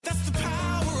the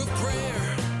power of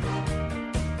prayer.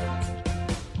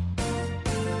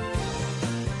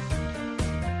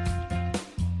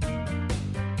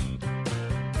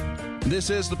 This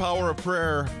is the Power of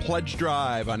Prayer Pledge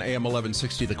Drive on AM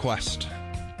 1160 The Quest.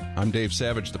 I'm Dave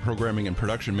Savage, the programming and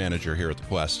production manager here at The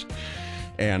Quest.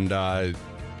 And I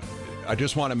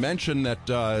just want to mention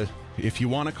that if you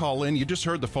want to call in, you just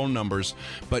heard the phone numbers,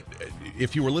 but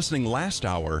if you were listening last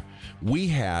hour, we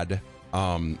had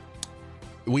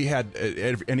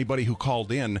anybody who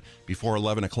called in before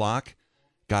 11 o'clock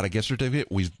got a gift certificate.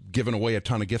 We've given away a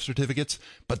ton of gift certificates,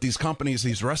 but these companies,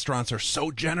 these restaurants are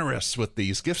so generous with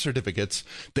these gift certificates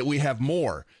that we have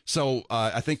more. So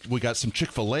I think we got some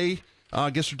Chick-fil-A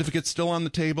gift certificates still on the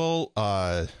table.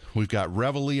 We've got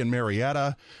Reveille in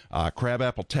Marietta,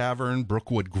 Crabapple Tavern,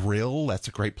 Brookwood Grill. That's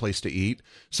a great place to eat.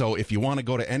 So if you want to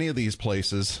go to any of these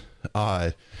places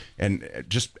and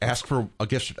just ask for a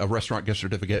restaurant gift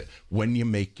certificate when you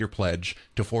make your pledge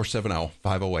to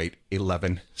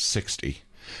 470-508-1160.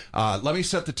 Let me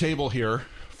set the table here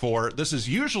for, this is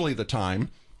usually the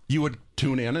time you would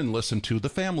tune in and listen to the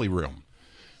Family Room.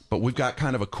 But we've got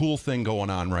kind of a cool thing going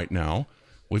on right now.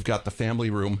 We've got the Family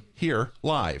Room here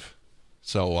live.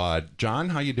 So, John,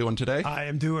 how you doing today? I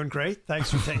am doing great.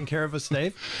 Thanks for taking care of us,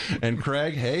 Dave. And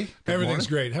Craig, hey. Everything's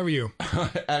great. How are you?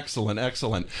 Excellent,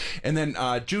 excellent. And then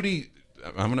Judy,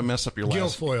 I'm going to mess up your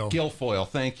last. Guilfoil,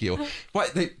 thank you.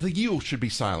 But the U should be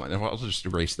silent. I'll just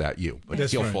erase that U. But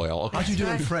That's Guilfoil. Okay. How'd you do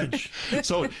in French?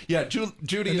 So, yeah,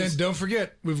 Judy And is... then don't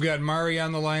forget, we've got Mari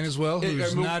on the line as well,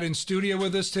 who's not in studio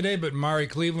with us today, but Mari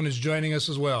Cleveland is joining us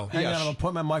as well. Hang on, I'm going to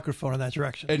point my microphone in that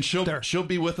direction. And she'll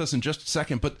be with us in just a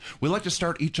second. But we like to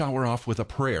start each hour off with a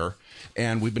prayer.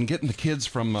 And we've been getting the kids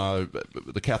from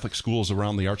the Catholic schools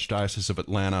around the Archdiocese of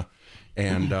Atlanta.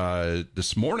 And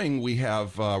this morning we're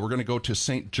going to go to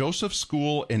St. Joseph's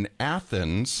School in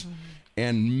Athens.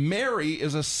 And Mary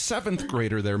is a 7th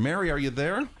grader there. Mary, are you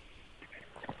there?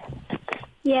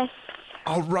 Yes.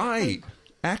 All right.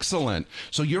 Excellent.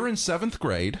 So you're in 7th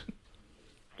grade.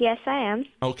 Yes, I am.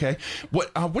 Okay.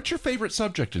 What's your favorite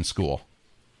subject in school?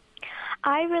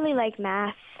 I really like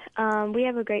math. We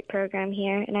have a great program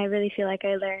here, and I really feel like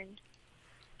I learn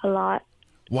a lot.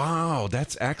 Wow,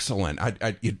 that's excellent.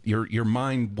 Your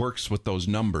mind works with those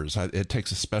numbers. It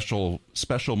takes a special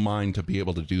mind to be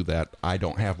able to do that. I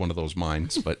don't have one of those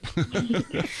minds, but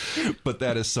but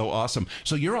that is so awesome.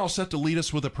 So you're all set to lead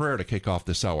us with a prayer to kick off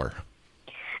this hour.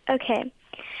 Okay.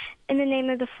 In the name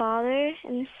of the Father,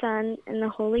 and the Son, and the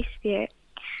Holy Spirit.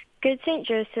 Good St.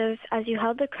 Joseph, as you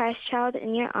held the Christ child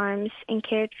in your arms and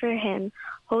cared for him,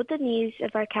 hold the needs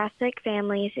of our Catholic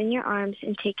families in your arms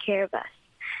and take care of us.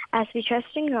 As we trust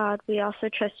in God, we also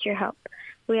trust your help.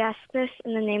 We ask this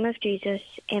in the name of Jesus.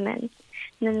 Amen.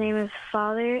 In the name of the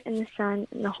Father, and the Son,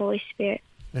 and the Holy Spirit.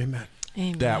 Amen.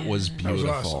 Amen. That was beautiful.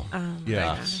 That was awesome.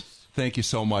 Yes. Thank you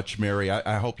so much, Mary.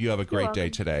 I hope you have a great day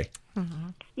today. Mm-hmm.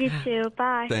 You too.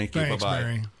 Bye. Thank you. Thanks, Bye-bye.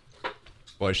 Mary.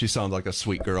 Boy, she sounds like a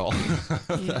sweet girl.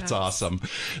 That's Yes. awesome.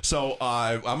 So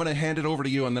I'm going to hand it over to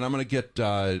you, and then I'm going to get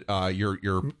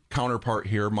your counterpart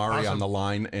here, Mari, on the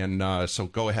line. And so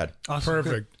go ahead. Awesome.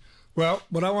 Perfect. Good. Well,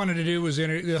 what I wanted to do was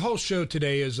the whole show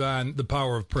today is on the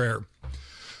power of prayer.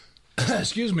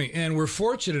 Excuse me. And we're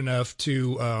fortunate enough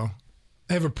to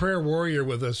have a prayer warrior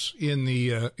with us in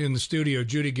the studio,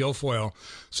 Judy Guilfoil.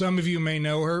 Some of you may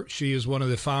know her. She is one of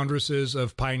the foundresses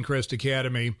of Pinecrest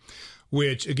Academy,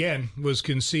 which, again, was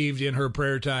conceived in her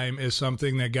prayer time as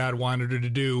something that God wanted her to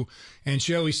do. And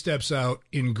she always steps out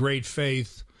in great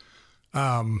faith,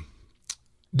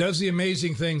 does the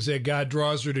amazing things that God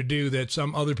draws her to do that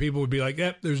some other people would be like,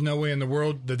 there's no way in the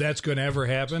world that that's going to ever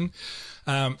happen.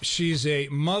 She's a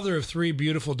mother of 3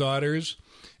 beautiful daughters,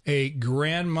 a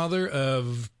grandmother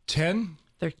of 10?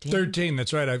 13,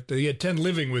 that's right. You had 10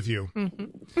 living with you.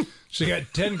 Mm-hmm. She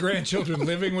got 10 grandchildren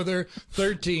living with her,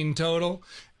 13 total.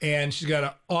 And she's got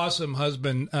an awesome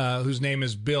husband whose name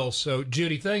is Bill. So,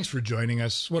 Judy, thanks for joining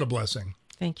us. What a blessing.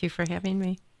 Thank you for having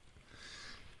me.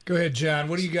 Go ahead, John.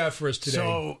 What do you got for us today?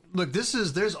 So, look,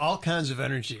 there's all kinds of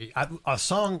energy. A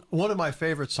song, one of my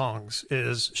favorite songs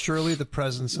is Surely the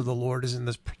Presence of the Lord is in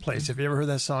this place. Have you ever heard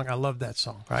that song? I love that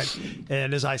song, right?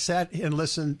 And as I sat and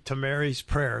listened to Mary's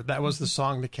prayer, that was the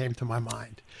song that came to my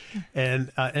mind.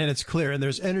 And it's clear, and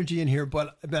there's energy in here,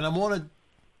 but I want to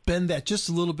bend that just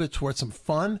a little bit towards some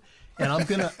fun, and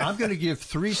I'm gonna give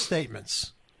 3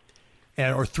 statements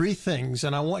or 3 things,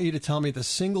 and I want you to tell me the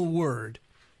single word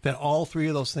that all 3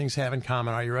 of those things have in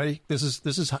common. Are you ready? This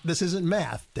isn't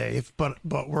math, Dave, but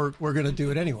we're going to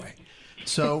do it anyway.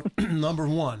 So, number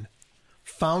 1,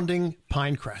 founding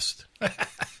Pinecrest. All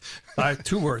right,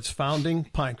 2 words, founding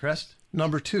Pinecrest.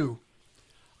 Number 2,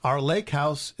 Our lake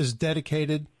house is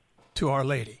dedicated to Our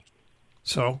Lady.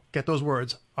 So get those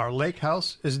words. Our lake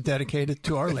house is dedicated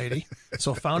to Our Lady.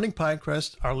 So Founding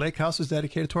Pinecrest, our lake house is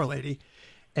dedicated to Our Lady,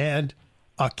 and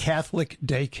a Catholic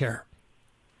daycare.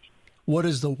 What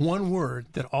is the one word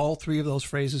that all three of those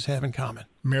phrases have in common?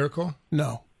 Miracle?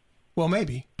 No. Well,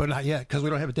 maybe, but not yet, because we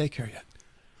don't have a daycare yet.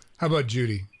 How about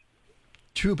Judy?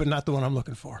 True, but not the one I'm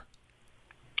looking for.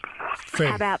 Faith.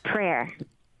 How about prayer?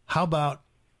 How about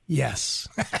yes?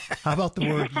 How about the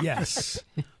word yes?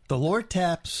 The Lord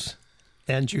taps,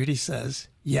 and Judy says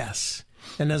yes.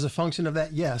 And as a function of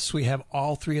that yes, we have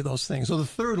all three of those things. So the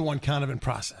third one kind of in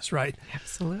process, right?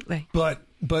 Absolutely. But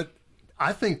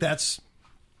I think that's,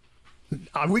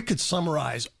 we could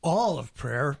summarize all of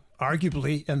prayer,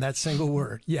 arguably, in that single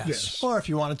word, yes. Or if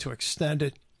you wanted to extend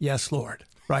it, yes, Lord,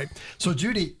 right? So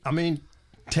Judy, I mean,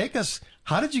 take us,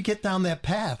 how did you get down that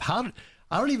path?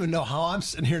 I don't even know how I'm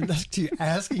sitting here next to you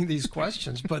asking these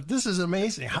questions, but this is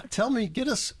amazing. Tell me, get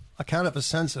us a kind of a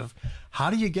sense of how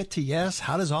do you get to yes?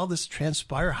 How does all this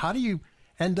transpire? How do you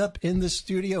end up in this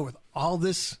studio with all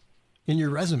this in your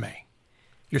resume,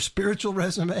 your spiritual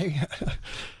resume?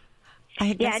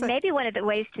 Yeah, and maybe one of the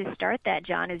ways to start that,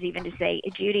 John, is even to say,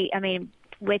 Judy, I mean,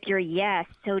 with your yes,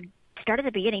 so start at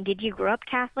the beginning. Did you grow up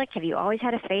Catholic? Have you always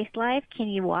had a faith life? Can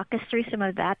you walk us through some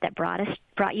of that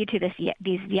brought you to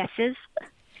these yeses?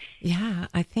 Yeah,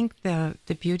 I think the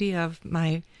beauty of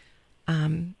my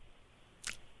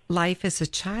life as a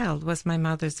child was my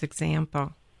mother's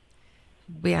example.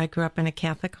 I grew up in a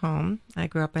Catholic home. I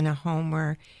grew up in a home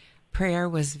where prayer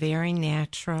was very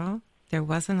natural. There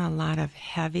wasn't a lot of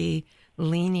heavy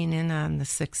leaning in on the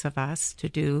six of us to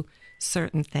do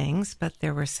certain things, but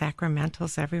there were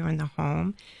sacramentals everywhere in the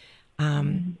home.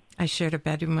 I shared a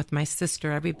bedroom with my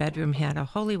sister. Every bedroom had a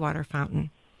holy water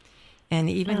fountain. And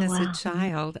even as a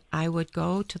child, I would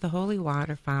go to the holy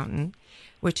water fountain,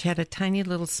 which had a tiny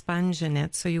little sponge in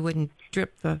it so you wouldn't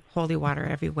drip the holy water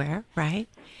everywhere, right?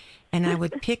 And I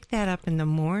would pick that up in the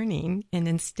morning, and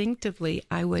instinctively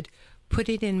I would put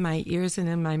it in my ears and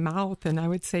in my mouth, and I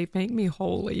would say, make me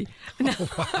holy.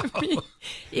 I mean,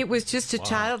 it was just a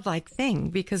childlike thing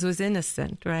because it was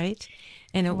innocent, right?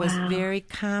 And it was very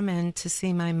common to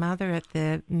see my mother at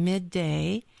the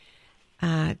midday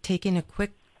taking a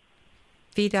quick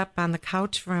feet up on the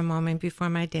couch for a moment before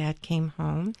my dad came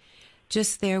home,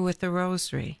 just there with the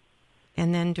rosary.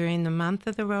 And then during the month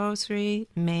of the rosary,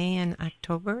 May and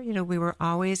October, we were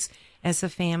always, as a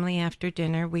family after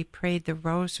dinner, we prayed the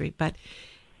rosary, but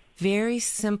very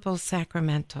simple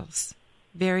sacramentals,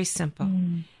 very simple.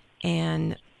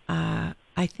 And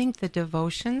I think the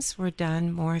devotions were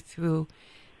done more through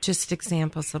just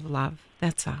examples of love.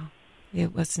 That's all.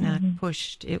 It was not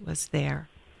pushed. It was there.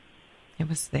 It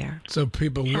was there. So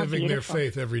people living their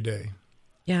faith every day.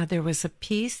 Yeah, there was a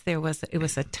peace. It was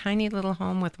a tiny little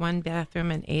home with one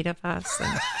bathroom and 8 of us.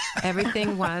 And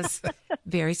everything was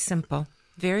very simple,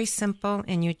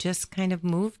 and you just kind of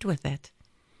moved with it,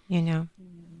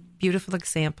 Beautiful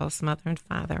examples, mother and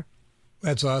father.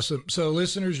 That's awesome. So,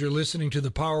 listeners, you're listening to The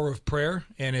Power of Prayer,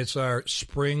 and it's our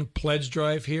spring pledge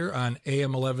drive here on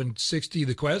AM 1160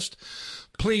 The Quest.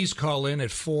 Please call in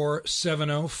at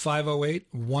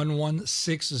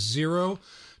 470-508-1160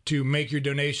 to make your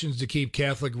donations to keep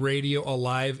Catholic radio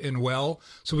alive and well,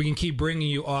 so we can keep bringing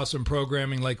you awesome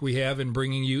programming like we have and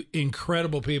bringing you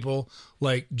incredible people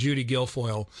like Judy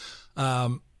Guilfoil.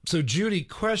 So, Judy,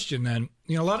 question then.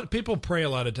 A lot of people pray a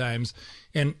lot of times,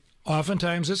 and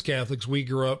oftentimes as Catholics, we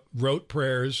grew up, wrote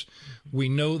prayers, we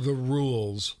know the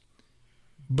rules,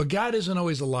 but God isn't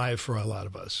always alive for a lot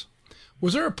of us.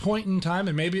 Was there a point in time,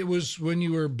 and maybe it was when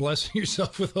you were blessing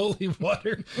yourself with holy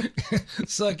water,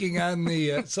 sucking on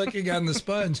the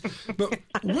sponge, but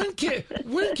when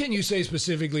can you say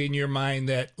specifically in your mind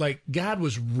that like God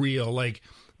was real, like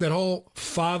that whole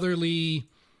fatherly,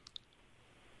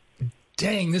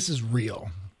 dang, this is real?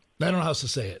 I don't know how else to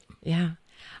say it. Yeah.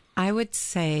 I would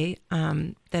say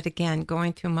that, again,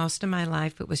 going through most of my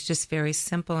life, it was just very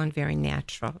simple and very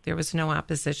natural. There was no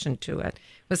opposition to it.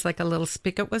 It was like a little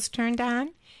spigot was turned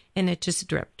on, and it just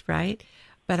dripped, right?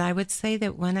 But I would say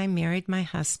that when I married my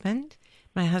husband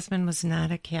was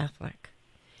not a Catholic.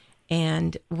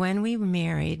 And when we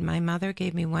married, my mother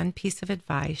gave me one piece of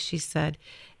advice. She said,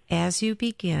 as you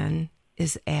begin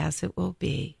is as it will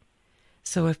be.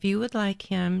 So if you would like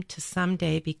him to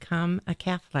someday become a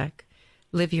Catholic,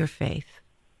 live your faith,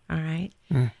 all right?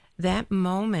 That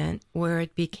moment where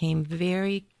it became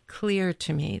very clear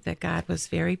to me that God was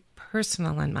very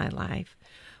personal in my life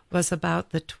was about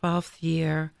the 12th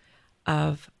year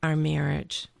of our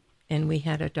marriage. And we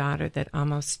had a daughter that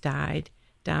almost died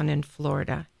down in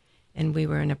Florida. And we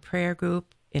were in a prayer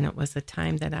group and it was a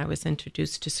time that I was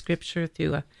introduced to Scripture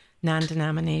through a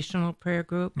non-denominational prayer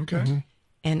group. Okay. Mm-hmm.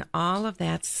 And all of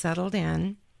that settled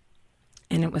in.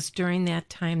 And it was during that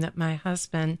time that my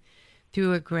husband,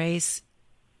 through a grace,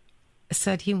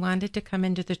 said he wanted to come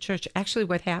into the church. Actually,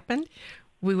 what happened,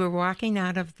 we were walking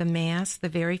out of the Mass the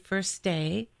very first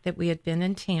day that we had been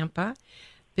in Tampa.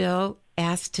 Bill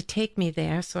asked to take me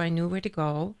there, so I knew where to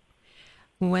go.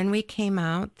 When we came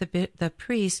out, the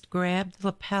priest grabbed the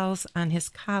lapels on his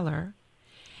collar,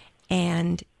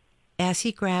 and as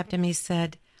he grabbed him, he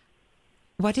said,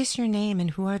 "What is your name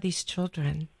and who are these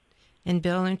children?" And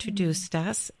Bill introduced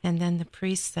us, and then the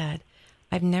priest said,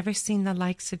 "I've never seen the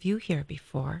likes of you here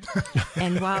before."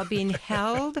 And while being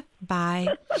held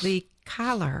by the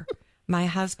collar, my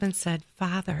husband said,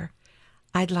 "Father,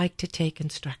 I'd like to take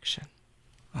instruction."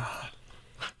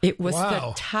 It was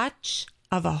the touch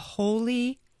of a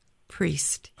holy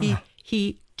priest.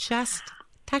 He just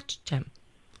touched him.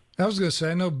 I was going to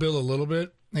say, I know Bill a little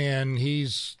bit, and I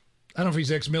don't know if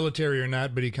he's ex-military or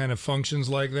not, but he kind of functions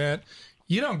like that.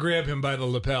 You don't grab him by the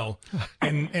lapel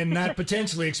and not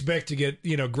potentially expect to get,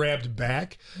 grabbed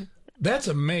back. That's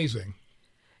amazing.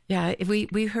 Yeah,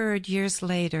 we heard years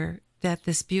later that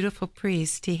this beautiful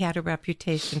priest, he had a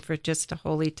reputation for just a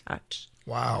holy touch.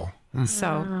 Wow.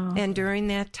 So, and during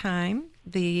that time,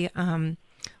 the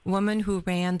woman who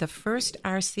ran the first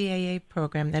RCAA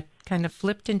program that kind of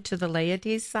flipped into the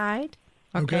laity side,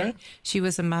 okay? She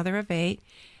was a mother of 8,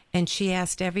 and she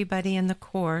asked everybody in the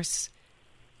course,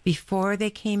 before they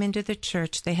came into the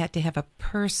church, they had to have a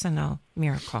personal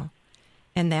miracle.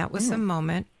 And that was a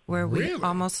moment where we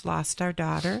almost lost our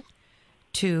daughter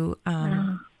to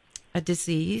a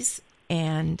disease.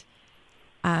 And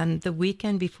on the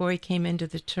weekend before he came into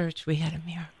the church, we had a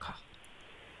miracle.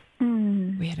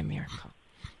 We had a miracle.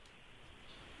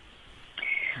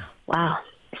 Wow.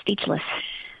 Speechless.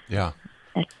 Yeah.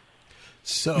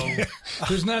 So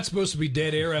there's not supposed to be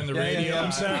dead air on the radio.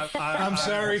 Yeah. I'm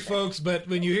sorry, folks, but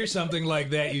when you hear something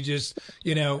like that, you just,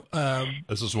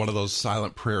 this is one of those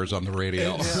silent prayers on the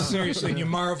radio. Seriously, and you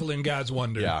marvel in God's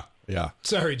wonder. Yeah.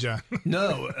 Sorry, John.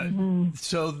 No.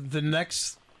 So the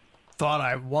next thought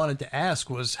I wanted to ask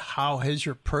was, how has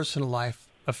your personal life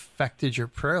affected your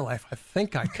prayer life? I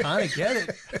think I kind of get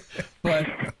it, but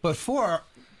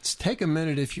take a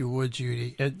minute, if you would,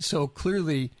 Judy. And so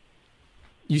clearly,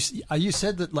 you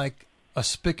said that like a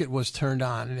spigot was turned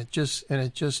on and it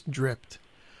just dripped,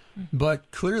 but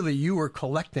clearly you were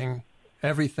collecting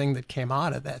everything that came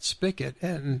out of that spigot,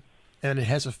 and it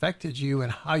has affected you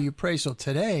and how you pray. So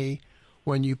today,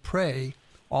 when you pray,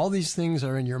 all these things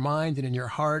are in your mind and in your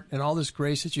heart, and all this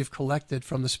grace that you've collected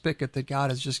from the spigot that God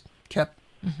has just kept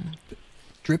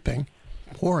dripping,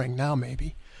 pouring now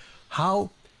maybe.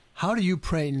 How do you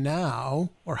pray now,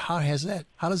 or how does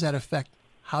that affect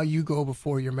how you go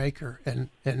before your Maker and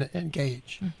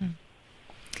engage?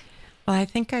 Well, I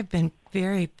think I've been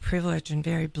very privileged and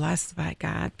very blessed by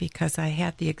God because I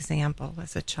had the example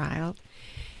as a child.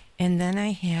 And then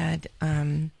I had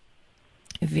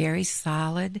very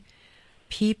solid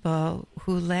people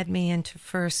who led me into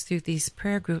first through these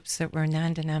prayer groups that were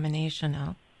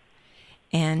non-denominational.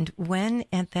 And when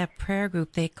at that prayer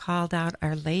group they called out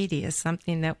Our Lady as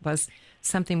something that was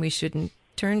something we shouldn't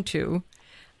turn to,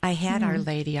 I had Our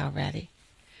Lady already.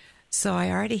 So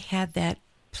I already had that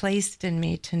placed in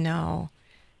me to know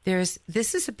this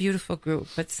is a beautiful group,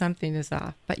 but something is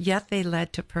off. But yet they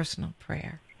led to personal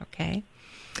prayer, okay?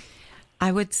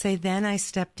 I would say then I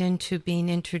stepped into being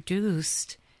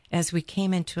introduced, as we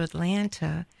came into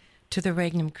Atlanta, to the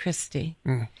Regnum Christi.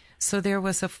 So there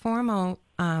was a formal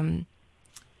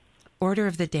order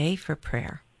of the day for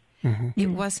prayer. It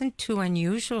wasn't too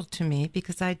unusual to me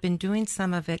because I'd been doing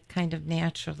some of it kind of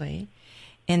naturally.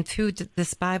 And through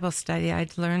this Bible study,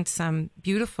 I'd learned some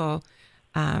beautiful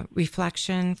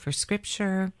reflection for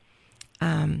Scripture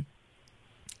and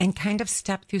kind of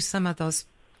stepped through some of those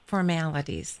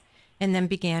formalities and then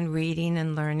began reading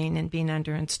and learning and being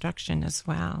under instruction as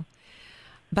well.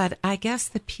 But I guess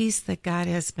the piece that God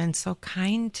has been so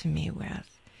kind to me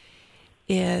with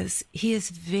is He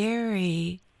is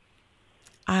very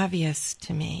obvious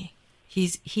to me.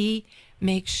 He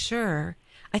makes sure.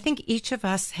 I think each of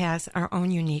us has our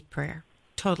own unique prayer.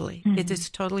 Totally. It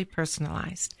is totally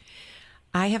personalized.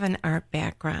 I have an art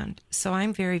background, so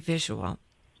I'm very visual.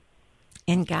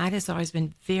 And God has always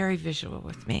been very visual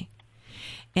with me.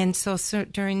 And so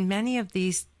during many of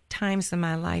these times in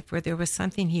my life where there was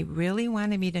something He really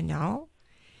wanted me to know,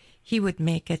 He would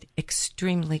make it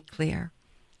extremely clear.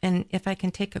 And if I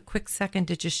can take a quick second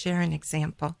to just share an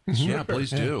example. Yeah, please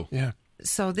do. Yeah.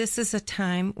 So this is a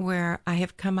time where I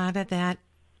have come out of that.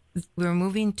 We're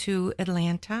moving to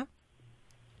Atlanta,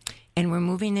 And we're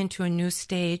moving into a new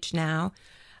stage now,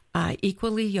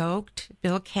 equally yoked,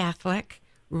 Bill Catholic,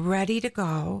 ready to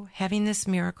go, having this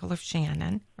miracle of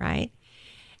Shannon, right?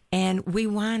 And we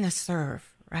want to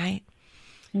serve, right?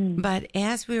 But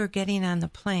as we were getting on the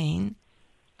plane,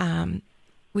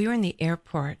 we were in the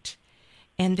airport,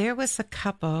 and there was a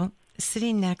couple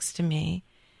sitting next to me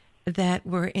that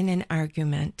were in an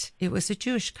argument. It was a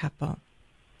Jewish couple,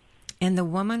 and the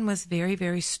woman was very,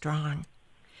 very strong.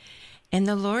 And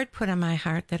the Lord put on my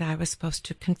heart that I was supposed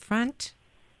to confront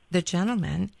the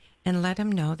gentleman and let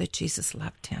him know that Jesus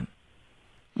loved him.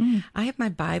 I have my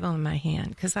Bible in my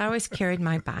hand because I always carried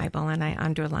my Bible, and I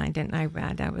underlined it and I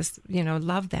read. I was,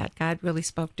 loved that. God really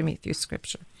spoke to me through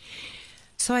Scripture.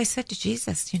 So I said to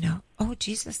Jesus, oh,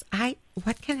 Jesus,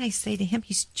 what can I say to him?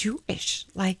 He's Jewish.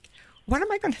 Like, what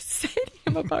am I going to say to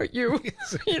him about you?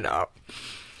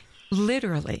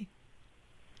 Literally,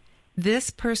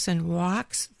 this person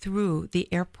walks through the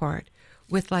airport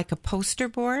with like a poster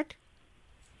board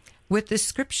with the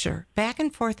scripture back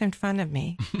and forth in front of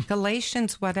me,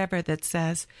 Galatians whatever, that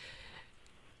says,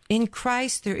 in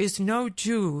Christ there is no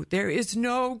Jew, there is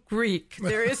no Greek,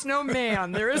 there is no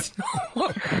man, there is no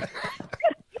woman.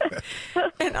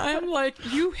 And I'm like,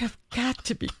 you have got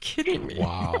to be kidding me.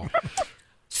 Wow.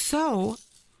 So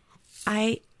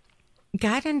I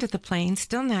got into the plane,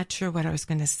 still not sure what I was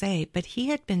going to say, but he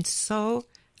had been so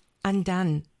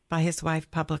undone by his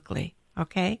wife publicly.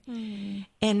 Okay?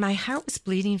 And my heart was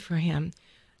bleeding for him.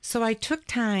 So I took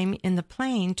time in the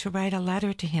plane to write a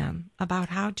letter to him about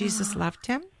how Jesus loved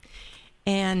him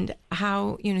and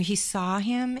how, he saw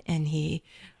him and he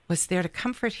was there to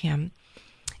comfort him.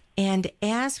 And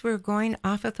as we're going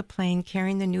off of the plane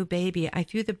carrying the new baby, I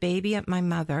threw the baby at my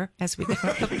mother as we got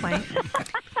off the plane.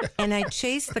 And I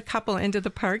chased the couple into the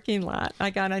parking lot. I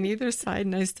got on either side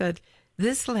and I said,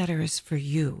 this letter is for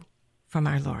you from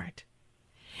our Lord.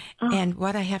 And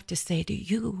what I have to say to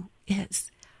you is,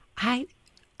 I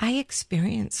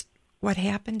experienced what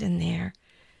happened in there.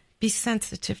 Be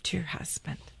sensitive to your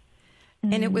husband.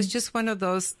 And it was just one of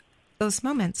those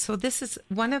moments. So this is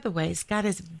one of the ways God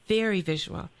is very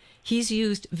visual. He's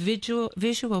used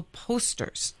visual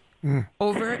posters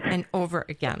over and over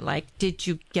again. Like, did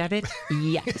you get it?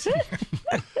 Yes.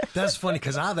 That's funny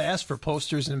because I've asked for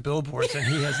posters and billboards and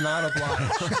he has not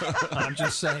obliged. I'm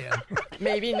just saying.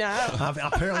 Maybe now.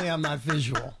 Apparently I'm not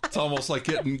visual. It's almost like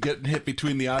getting hit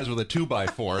between the eyes with a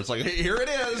 2x4. It's like, hey, here it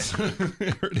is.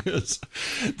 Here it is.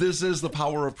 This is the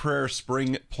Power of Prayer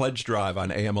Spring Pledge Drive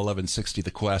on AM 1160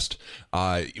 The Quest.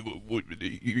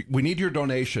 We need your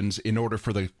donations in order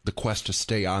for the Quest to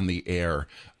stay on the air.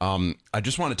 I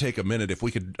just want to take a minute. If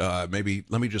we could maybe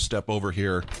let me just step over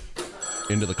here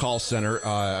into the call center.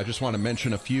 I just want to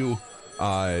mention a few.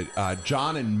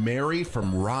 John and Mary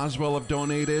from Roswell have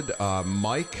donated.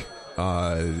 Mike,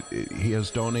 he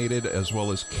has donated, as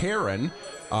well as Karen.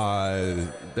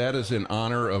 That is in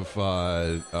honor of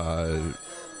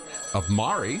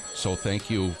Mari. So thank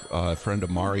you, friend of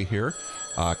Mari here.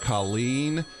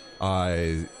 Colleen,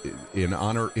 in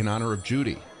honor of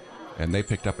Judy. And they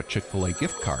picked up a Chick-fil-A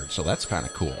gift card, so that's kind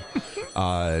of cool.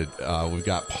 We've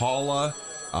got Paula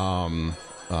from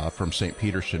St.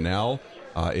 Peter Chanel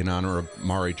in honor of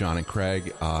Mari, John, and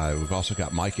Craig. We've also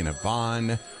got Mike and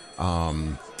Yvonne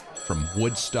from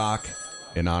Woodstock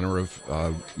in honor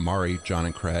of Mari, John,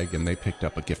 and Craig, and they picked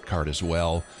up a gift card as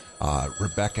well.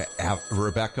 Rebecca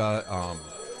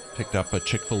picked up a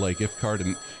Chick-fil-A gift card,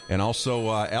 and also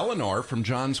Eleanor from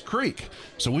Johns Creek.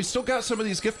 So we still got some of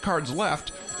these gift cards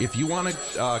left. If you want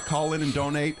to call in and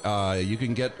donate, you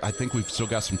can get, I think we've still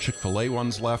got some Chick-fil-A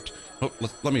ones left. Oh,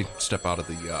 let me step out of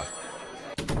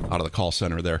the call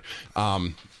center there.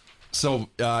 So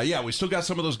we still got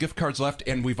some of those gift cards left,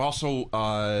 and we've also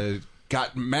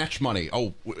got match money.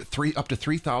 Up to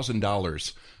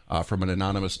 $3,000 from an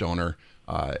anonymous donor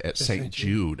at St.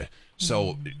 Jude.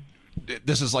 So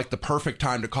this is like the perfect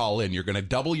time to call in. You're going to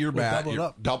double your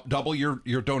double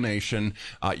your donation.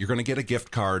 You're going to get a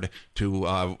gift card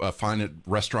to find a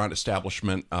restaurant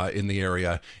establishment in the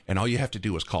area, and all you have to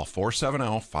do is call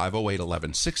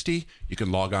 470-508-1160. You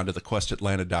can log on to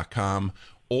thequestatlanta.com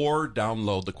or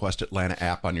download the Quest Atlanta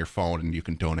app on your phone, and you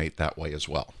can donate that way as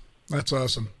well. That's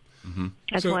awesome. Mm-hmm.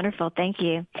 That's wonderful. Thank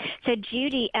you. So,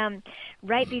 Judy,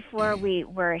 right before we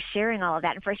were sharing all of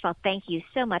that, and first of all, thank you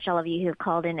so much, all of you who have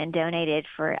called in and donated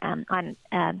for in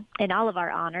all of our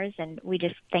honors, and we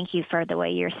just thank you for the way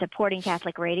you're supporting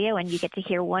Catholic radio, and you get to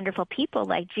hear wonderful people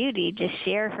like Judy just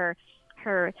share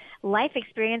her life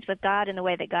experience with God and the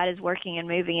way that God is working and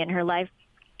moving in her life.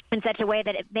 in such a way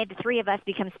that it made the three of us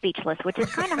become speechless, which is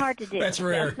kind of hard to do. That's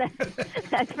rare.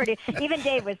 That's pretty. Even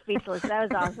Dave was speechless. That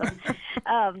was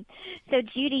awesome. So,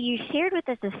 Judy, you shared with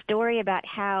us a story about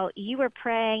how you were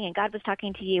praying and God was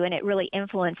talking to you, and it really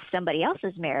influenced somebody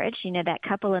else's marriage. You know, that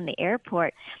couple in the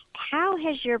airport. How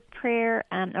has your prayer,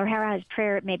 or how has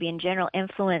prayer, maybe in general,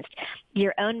 influenced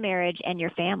your own marriage and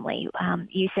your family?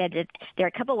 You said that there are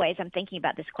a couple ways I'm thinking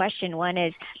about this question. One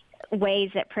is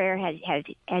ways that prayer has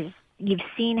you've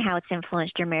seen how it's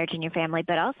influenced your marriage and your family,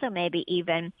 but also maybe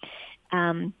even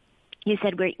you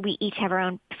said we each have our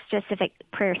own specific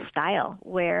prayer style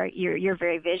where you're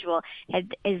very visual.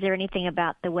 Is there anything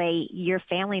about the way your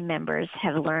family members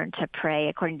have learned to pray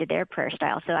according to their prayer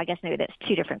style? So I guess maybe that's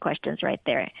two different questions right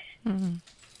there. Mm-hmm.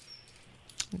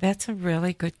 That's a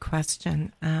really good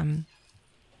question.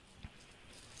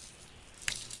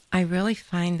 I really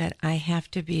find that I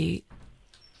have to be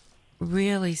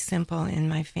really simple in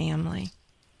my family,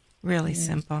 really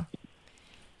simple,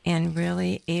 and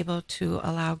really able to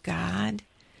allow God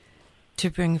to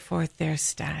bring forth their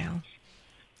style.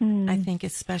 I think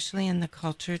especially in the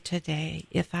culture today,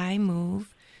 if I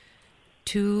move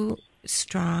too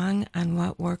strong on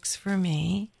what works for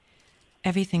me,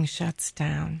 everything shuts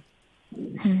down.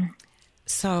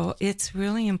 So it's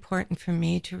really important for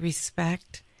me to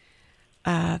respect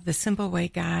the simple way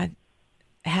God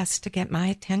has to get my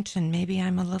attention. Maybe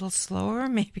I'm a little slower.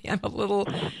 Maybe I'm a little,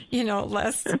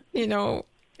 less,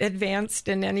 advanced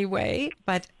in any way.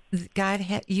 But God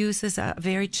uses a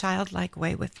very childlike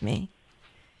way with me.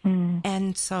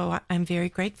 And so I'm very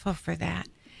grateful for that.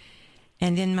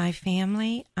 And in my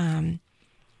family,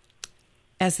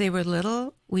 as they were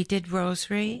little, we did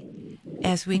rosary.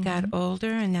 As we got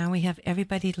older, and now we have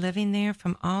everybody living there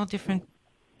from all different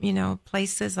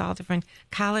places, all different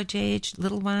college age,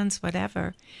 little ones,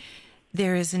 whatever.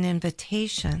 There is an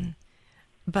invitation,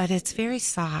 but it's very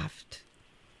soft.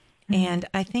 And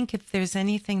I think if there's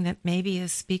anything that maybe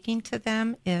is speaking to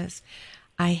them is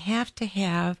I have to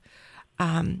have,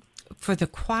 for the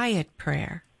quiet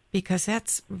prayer, because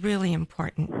that's really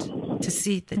important to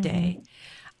see the day,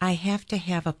 I have to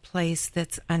have a place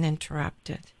that's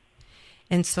uninterrupted.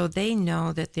 And so they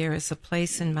know that there is a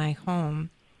place in my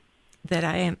home that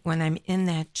I am, when I'm in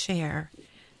that chair,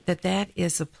 that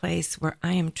is a place where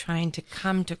I am trying to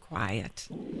come to quiet,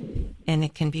 and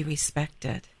it can be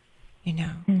respected,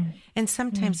 And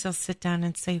sometimes they'll sit down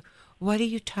and say, "What are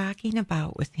you talking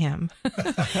about with him?"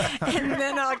 And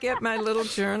then I'll get my little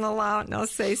journal out and I'll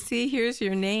say, "See, here's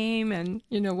your name," and,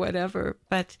 whatever.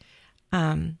 But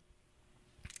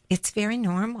it's very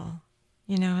normal.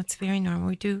 It's very normal.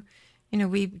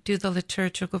 We do the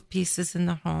liturgical pieces in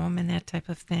the home and that type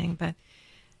of thing, but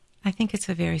I think it's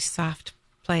a very soft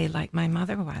play like my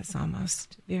mother was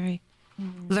almost, very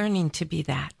learning to be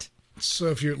that. So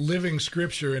if you're living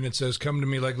scripture and it says, "Come to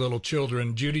me like little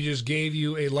children," Judy just gave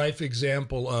you a life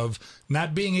example of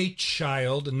not being a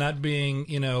child and not being,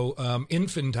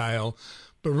 infantile,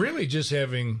 but really just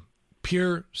having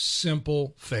pure,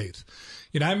 simple faith.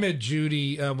 I met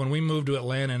Judy when we moved to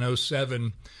Atlanta in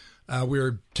 2007. We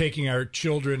were taking our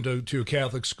children to a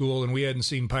Catholic school, and we hadn't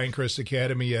seen Pinecrest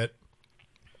Academy yet.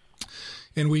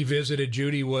 And we visited.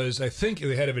 Judy was, I think,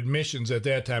 the head of admissions at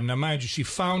that time. Now, mind you, she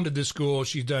founded the school.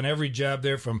 She's done every job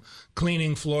there from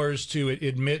cleaning floors to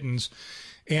admittance.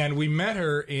 And we met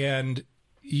her, and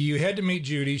you had to meet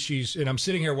Judy. And I'm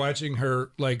sitting here watching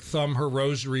her, thumb her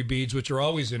rosary beads, which are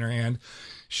always in her hand.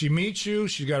 She meets you.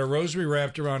 She's got a rosary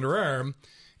wrapped around her arm.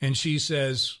 And she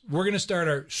says, "We're going to start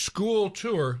our school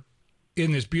tour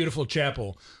in this beautiful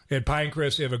chapel at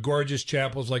Pinecrest." They have a gorgeous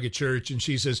chapel, it's like a church. And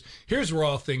she says, "Here's where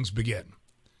all things begin."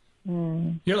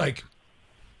 You're like,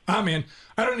 "I'm in.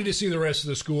 I don't need to see the rest of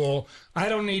the school. I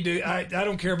don't need to. I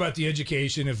don't care about the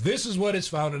education. If this is what it's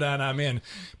founded on, I'm in."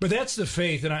 But that's the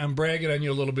faith, and I'm bragging on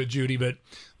you a little bit, Judy, but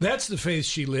that's the faith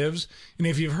she lives. And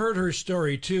if you've heard her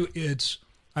story too, it's,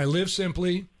 I live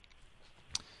simply,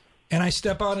 and I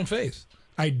step out in faith.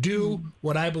 I do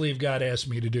what I believe God asked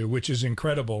me to do, which is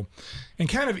incredible. And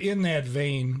kind of in that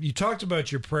vein, you talked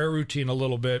about your prayer routine a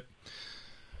little bit.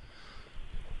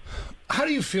 How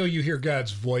do you feel you hear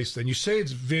God's voice then? You say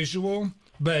it's visual,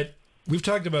 but we've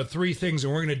talked about three things,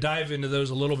 and we're going to dive into those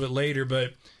a little bit later.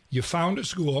 But you found a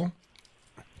school,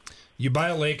 you buy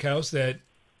a lake house that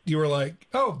you were like,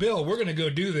 "Oh, Bill, we're going to go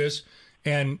do this."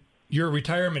 And you're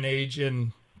retirement age,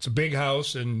 and it's a big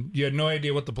house, and you had no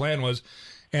idea what the plan was.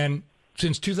 And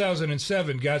since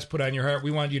 2007, God's put on your heart,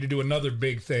 we want you to do another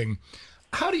big thing.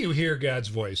 How do you hear God's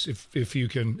voice, if you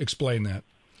can explain that?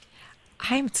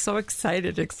 I'm so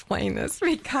excited to explain this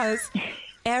because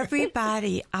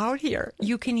everybody out here,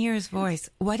 you can hear his voice.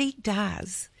 What he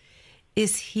does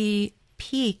is he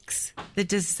peaks, the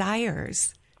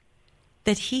desires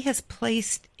that he has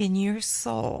placed in your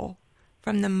soul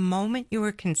from the moment you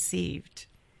were conceived.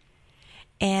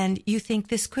 And you think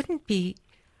this couldn't be,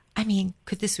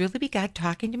 could this really be God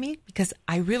talking to me? Because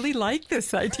I really like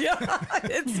this idea.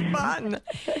 It's fun.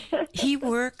 He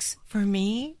works for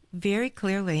me very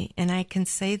clearly, and I can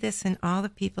say this in all the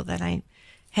people that I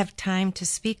have time to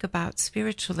speak about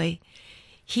spiritually.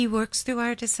 He works through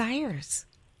our desires.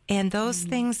 And those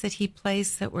things that he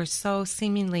placed that were so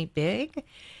seemingly big,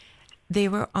 they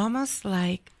were almost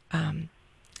like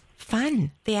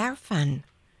fun. They are fun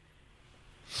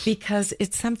because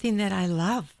it's something that I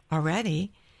love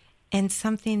already, and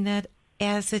something that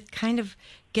as it kind of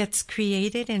gets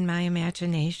created in my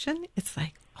imagination, it's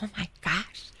like, oh my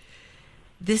gosh,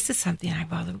 this is something I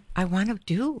want to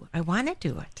do. I want to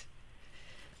do it.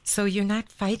 So you're not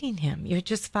fighting him. You're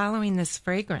just following this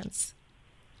fragrance.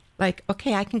 Like,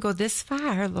 okay, I can go this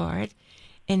far, Lord.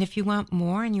 And if you want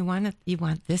more and you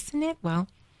want this in it, well,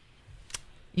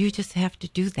 you just have to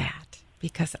do that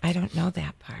because I don't know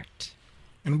that part.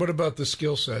 And what about the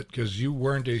skill set? Because you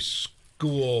weren't a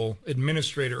school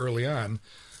administrator early on.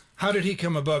 How did he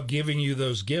come about giving you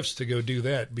those gifts to go do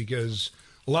that? Because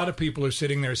a lot of people are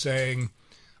sitting there saying,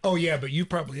 oh, yeah, but you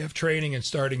probably have training in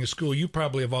starting a school. You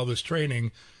probably have all this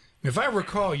training. And if I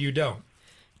recall, you don't.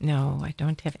 No, I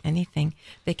don't have anything.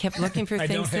 They kept looking for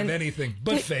things. I don't have anything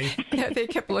but faith. They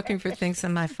kept looking for things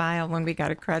in my file when we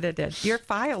got accredited. Your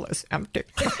file is empty.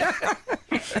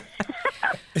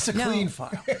 It's a clean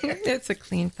file. It's a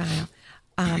clean file.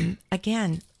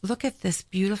 Again, look at this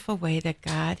beautiful way that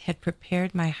God had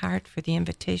prepared my heart for the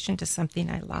invitation to something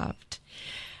I loved.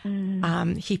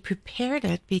 He prepared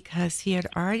it because he had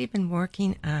already been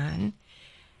working on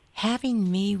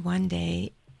having me one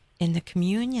day in the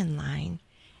communion line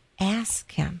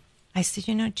ask him. I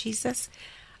said, Jesus,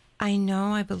 I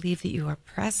know I believe that you are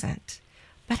present,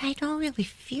 but I don't really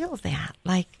feel that,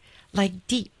 like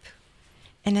deep.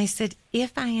 And I said,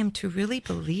 if I am to really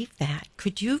believe that,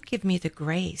 could you give me the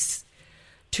grace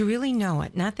to really know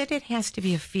it? Not that it has to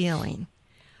be a feeling,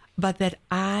 but that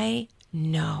I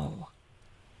know.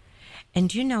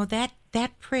 And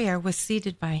that prayer was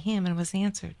seated by him and was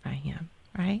answered by him,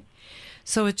 right?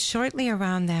 So it's shortly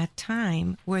around that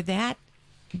time where that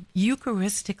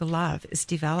Eucharistic love is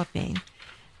developing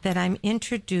that I'm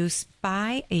introduced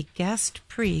by a guest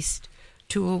priest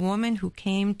to a woman who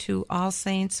came to All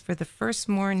Saints for the first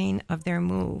morning of their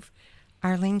move,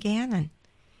 Arlene Gannon.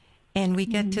 And we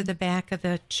get to the back of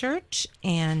the church,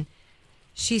 and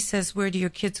she says, where do your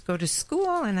kids go to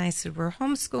school? And I said, we're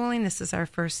homeschooling. This is our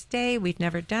first day. We've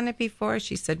never done it before.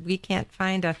 She said, we can't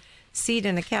find a seat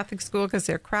in a Catholic school because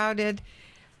they're crowded.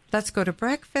 Let's go to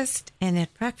breakfast. And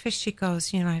at breakfast, she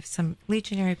goes, I have some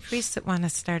legionary priests that want to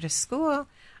start a school.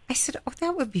 I said, oh,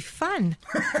 that would be fun.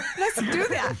 Let's do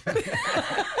that.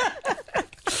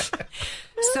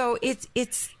 So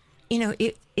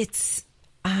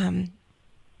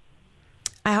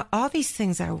all these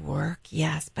things are work,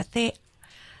 yes, but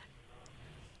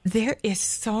there is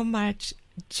so much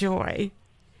joy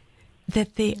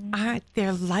that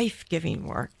they're life-giving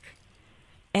work.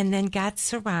 And then God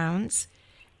surrounds.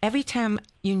 Every time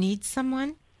you need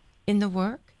someone in the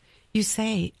work, you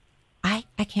say, I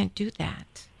can't do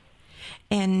that.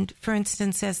 And for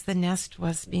instance, as the nest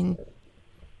was being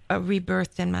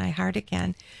rebirthed in my heart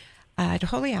again, at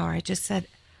Holy Hour, I just said,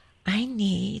 I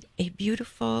need a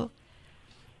beautiful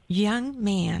young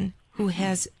man who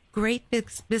has great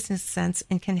business sense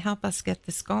and can help us get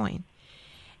this going.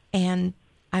 And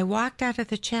I walked out of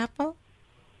the chapel,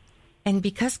 and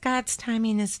because God's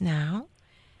timing is now,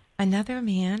 another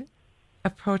man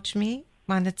approached me,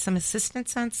 wanted some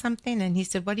assistance on something, and he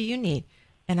said, what do you need?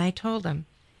 And I told him,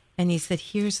 and he said,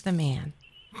 here's the man.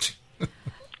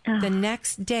 The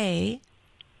next day,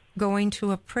 going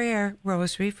to a prayer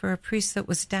rosary for a priest that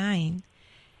was dying,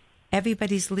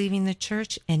 everybody's leaving the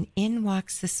church, and in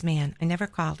walks this man. I never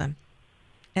called him.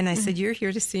 And I said, you're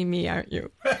here to see me, aren't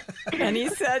you? And he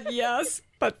said, yes,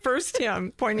 but first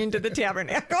him, pointing to the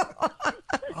tabernacle.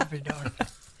 I'll be darned.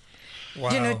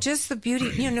 Wow. Just the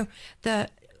beauty, the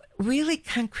really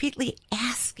concretely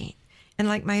asking. And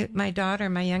like my daughter,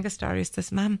 my youngest daughter,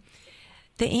 says, Mom,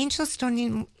 the angels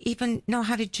don't even know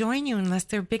how to join you unless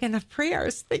they're big enough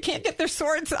prayers. They can't get their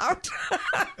swords out.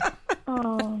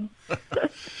 Oh.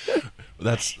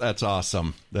 That's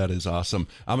awesome. That is awesome.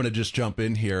 I'm going to just jump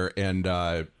in here, and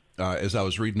as I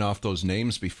was reading off those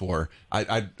names before,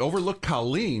 I overlooked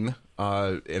Colleen,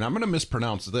 and I'm going to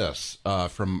mispronounce this,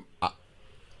 from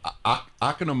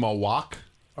Akanamawak.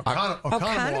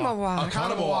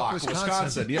 Oconomowoc,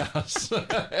 Wisconsin, yes,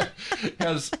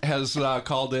 has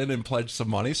called in and pledged some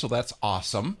money, so that's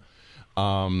awesome.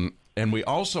 And we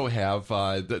also have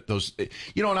those,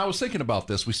 and I was thinking about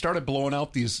this. We started blowing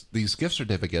out these gift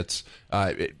certificates.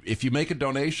 If you make a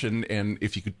donation, and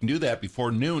if you could do that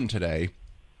before noon today,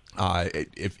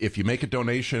 if you make a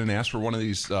donation and ask for one of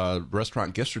these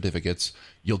restaurant gift certificates,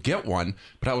 you'll get one.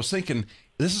 But I was thinking,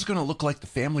 this is going to look like the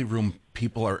family room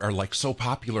people are like so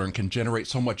popular and can generate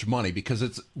so much money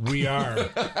because we are.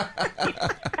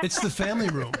 It's the family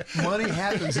room. Money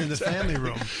happens in the family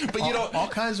room. But all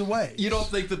kinds of ways. You don't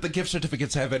think that the gift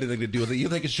certificates have anything to do with it. You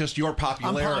think it's just your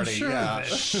popularity. I'm sure of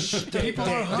it. People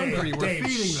are hungry. We're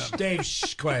feeding them. Dave,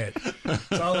 shh, quiet.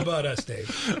 It's all about us,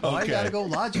 Dave. Well, I got to go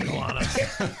logical on us.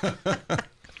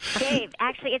 Dave,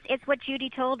 actually, it's what Judy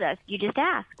told us. You just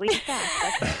ask. We just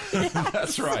ask.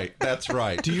 That's right. That's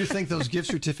right. Do you think those gift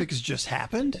certificates just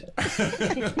happened?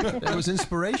 It was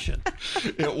inspiration.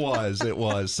 It was.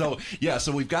 So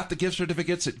we've got the gift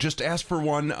certificates. Just ask for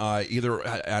one, either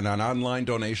an online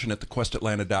donation at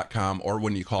thequestatlanta.com or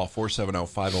when you call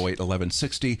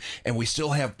 470-508-1160. And we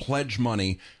still have pledge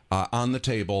money on the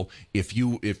table.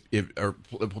 Or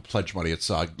pledge money,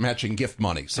 it's matching gift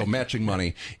money. So matching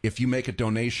money, if you make a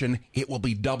donation, it will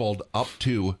be doubled up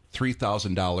to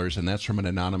 $3,000, and that's from an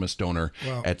anonymous donor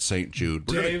at St. Jude.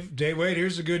 Dave, wait,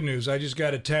 here's the good news. I just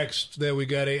got a text that we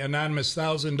got an anonymous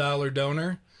 $1,000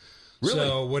 donor. Really?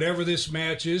 So whatever this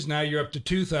match is, now you're up to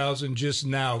 $2,000 just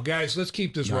now. Guys, let's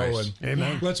keep this rolling.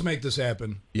 Amen. Let's make this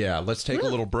happen. Yeah, let's take a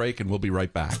little break, and we'll be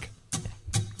right back.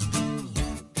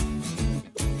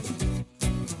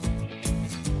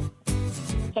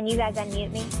 Can you guys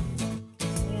unmute me?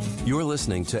 You're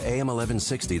listening to AM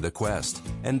 1160 The Quest,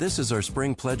 and this is our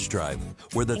Spring Pledge Drive,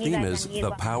 where the theme is the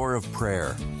power of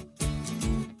prayer.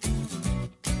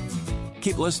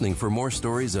 Keep listening for more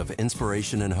stories of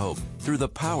inspiration and hope through the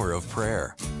power of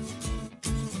prayer.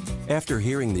 After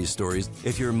hearing these stories,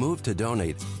 if you're moved to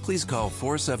donate, please call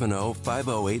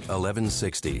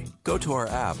 470-508-1160. Go to our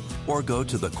app or go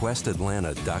to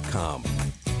thequestatlanta.com.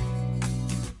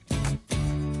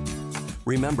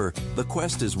 Remember, The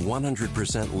Quest is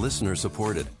 100% listener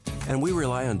supported, and we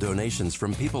rely on donations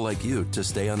from people like you to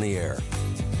stay on the air.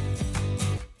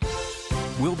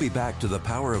 We'll be back to the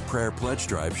Power of Prayer Pledge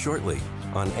Drive shortly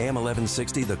on AM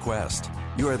 1160 The Quest,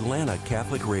 your Atlanta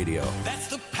Catholic radio. That's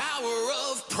the power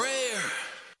of prayer.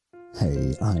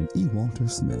 Hey, I'm E. Walter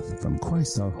Smith from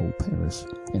Christ Our Hope Parish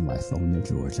in Lithonia,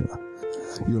 Georgia.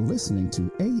 You're listening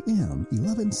to AM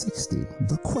 1160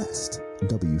 The Quest,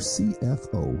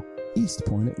 WCFO, East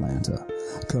Point, Atlanta,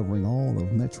 covering all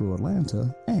of Metro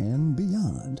Atlanta and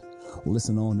beyond.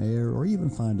 Listen on air or even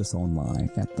find us online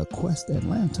at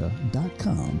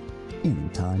thequestatlanta.com any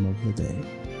time of the day.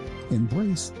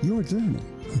 Embrace your journey.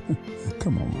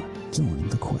 Come on, join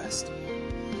the quest.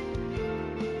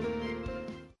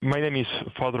 My name is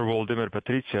Father Waldemar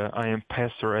Patricia. I am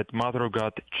pastor at Mother of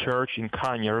God Church in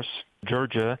Conyers,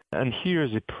 Georgia, and here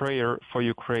is a prayer for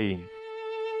Ukraine.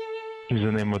 In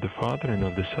the name of the Father, and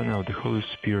of the Son, and of the Holy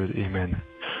Spirit, amen.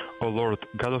 O Lord,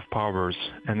 God of powers,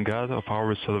 and God of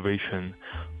our salvation,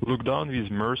 look down with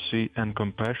mercy and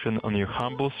compassion on your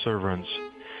humble servants,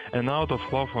 and out of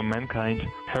love for mankind,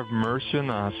 have mercy on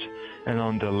us and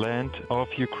on the land of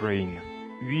Ukraine.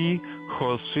 We, who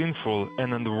are sinful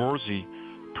and unworthy,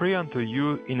 pray unto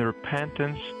you in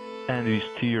repentance and with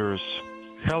tears.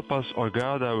 Help us, O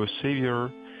God, our Savior,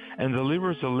 and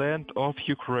deliver the land of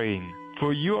Ukraine.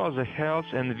 For you are the health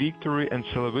and victory and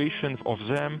salvation of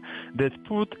them that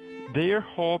put their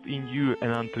hope in you,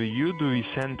 and unto you do we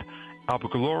send up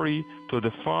glory to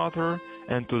the Father,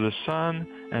 and to the Son,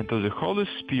 and to the Holy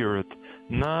Spirit,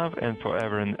 now and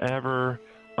forever and ever.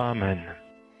 Amen.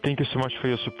 Thank you so much for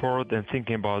your support and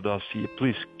thinking about us.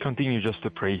 Please continue just to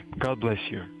pray. God bless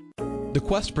you. The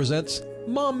Quest presents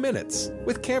Mom Minutes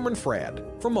with Cameron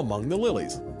Fradd from Among the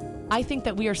Lilies. I think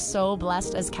that we are so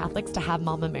blessed as Catholics to have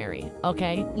Mama Mary,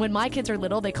 okay? When my kids are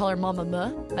little, they call her Mama Ma,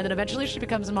 and then eventually she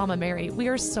becomes Mama Mary. We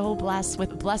are so blessed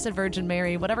with Blessed Virgin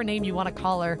Mary, whatever name you want to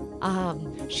call her.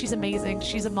 She's amazing.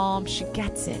 She's a mom. She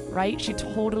gets it, right? She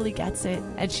totally gets it,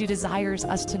 and she desires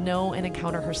us to know and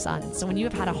encounter her son. So when you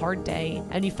have had a hard day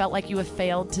and you felt like you have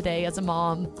failed today as a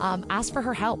mom, ask for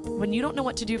her help. When you don't know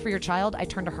what to do for your child, I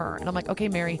turn to her, and I'm like, okay,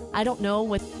 Mary, I don't know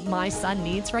what my son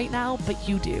needs right now, but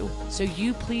you do. So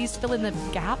you please fill in the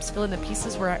gaps, fill in the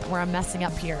pieces where I'm messing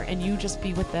up here, and you just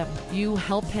be with them. You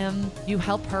help him, you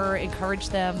help her, encourage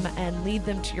them, and lead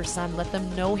them to your son. Let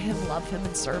them know him, love him,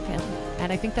 and serve him.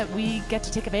 And I think that we get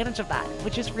to take advantage of that,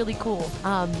 which is really cool.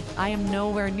 I am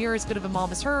nowhere near as good of a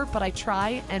mom as her, but I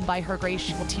try, and by her grace,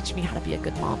 she will teach me how to be a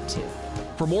good mom too.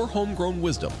 For more homegrown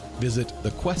wisdom, visit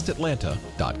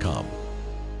thequestatlanta.com.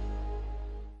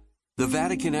 The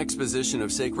Vatican Exposition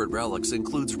of Sacred Relics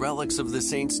includes relics of the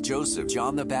saints Joseph,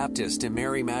 John the Baptist, and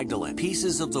Mary Magdalene,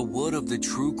 pieces of the wood of the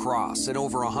true cross, and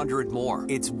over 100 more.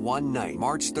 It's one night,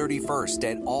 March 31st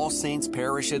at All Saints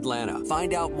Parish, Atlanta.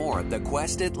 Find out more at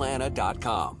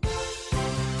thequestatlanta.com.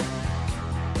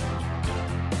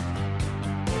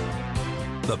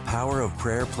 The Power of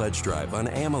Prayer Pledge Drive on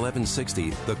AM 1160,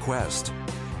 The Quest.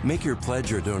 Make your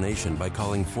pledge or donation by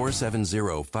calling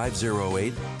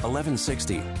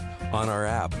 470-508-1160 on our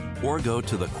app or go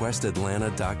to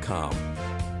thequestatlanta.com.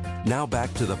 Now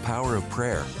back to the Power of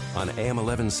Prayer on AM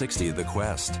 1160 The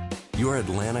Quest, your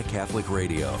Atlanta Catholic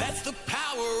radio. That's the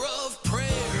power of prayer.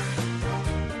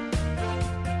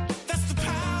 That's the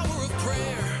power of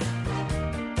prayer.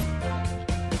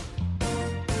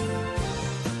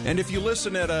 And if you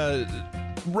listen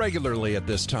regularly at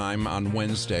this time on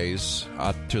Wednesdays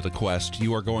to The Quest,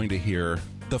 you are going to hear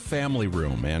The Family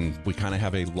Room, and we kind of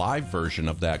have a live version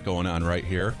of that going on right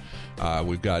here.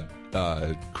 We've got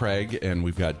Craig and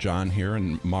we've got John here,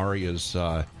 and Mari is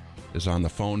on the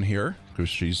phone here because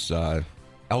she's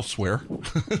elsewhere.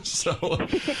 So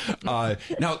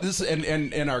now this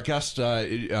and our guest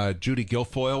Judy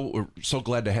Guilfoil, we're so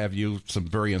glad to have you. Some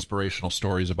very inspirational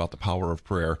stories about the power of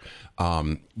prayer.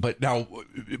 But now,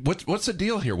 what's the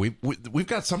deal here? We've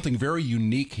got something very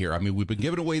unique here. I mean, we've been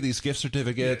giving away these gift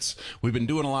certificates. Yeah. We've been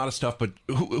doing a lot of stuff. But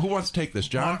who wants to take this,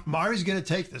 John? Mari's going to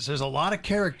take this. There's a lot of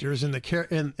characters in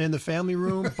the family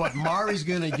room, but Mari's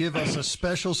going to give us a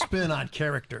special spin on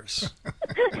characters.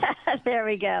 There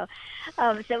we go.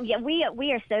 So yeah, we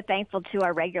are so thankful to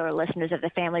our regular listeners of the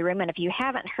Family Room. And if you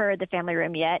haven't heard the Family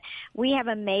Room yet, we have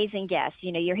amazing guests.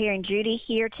 You know, you're hearing Judy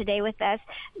here today with us,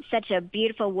 such a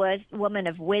beautiful woman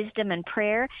of wisdom and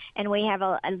prayer. And we have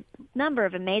a number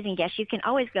of amazing guests. You can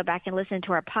always go back and listen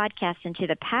to our podcast and to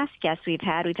the past guests we've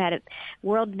had. We've had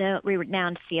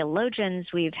world-renowned theologians.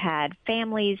 We've had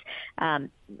families,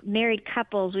 married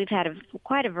couples. We've had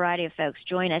quite a variety of folks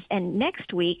join us. And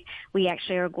next week, we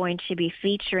actually are going to be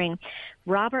featuring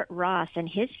Robert Ross and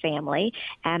his family.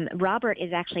 Robert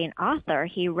is actually an author.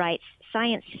 He writes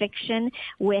science fiction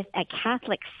with a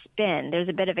Catholic spin. There's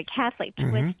a bit of a Catholic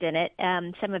twist in it.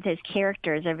 Some of his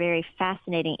characters are very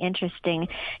fascinating, interesting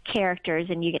characters,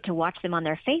 and you get to watch them on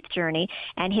their faith journey.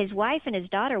 And his wife and his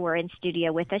daughter were in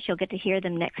studio with us. You'll get to hear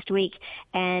them next week.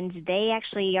 And they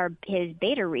actually are his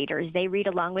beta readers. They read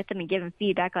along with him and give him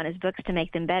feedback on his books to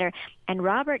make them better. And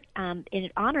Robert, in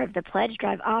honor of the pledge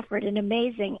drive, offered an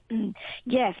amazing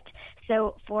gift.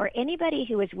 So for anybody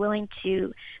who is willing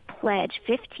to pledge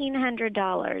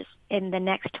 $1,500 in the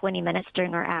next 20 minutes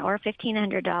during our hour,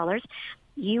 $1,500,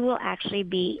 you will actually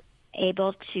be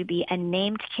able to be a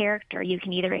named character. You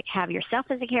can either have yourself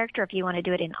as a character, if you want to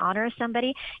do it in honor of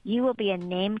somebody, you will be a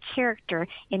named character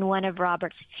in one of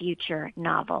Robert's future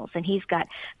novels. And he's got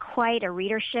quite a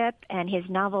readership, and his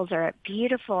novels are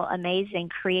beautiful, amazing,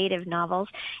 creative novels.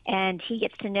 And he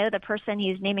gets to know the person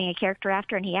he's naming a character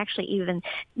after, and he actually even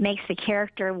makes the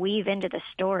character weave into the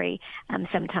story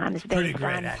sometimes. Pretty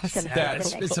great.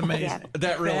 It's amazing. Yeah.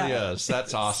 That really is.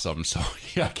 That's awesome. So,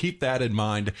 yeah, keep that in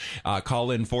mind.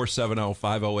 Call in 470-508-1160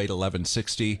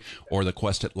 or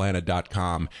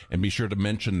thequestatlanta.com, and be sure to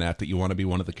mention that you want to be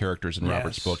one of the characters in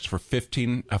Robert's books for a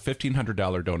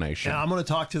 $1,500 donation. Now, I'm going to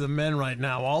talk to the men right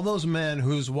now. All those men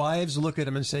whose wives look at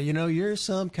them and say, you know, you're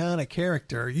some kind of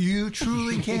character. You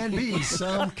truly can be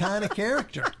some kind of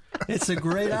character. It's a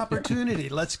great opportunity.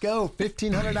 Let's go.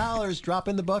 $1,500, drop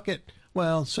in the bucket.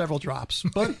 Well, several drops,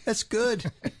 but that's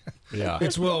good. Yeah.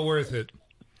 It's well worth it.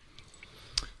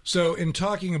 So in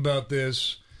talking about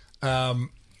this,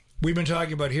 we've been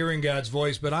talking about hearing God's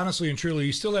voice, but honestly and truly,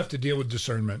 you still have to deal with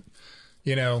discernment.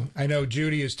 You know, I know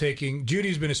Judy's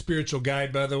been a spiritual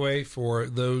guide, by the way, for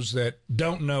those that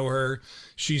don't know her.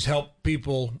 She's helped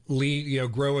people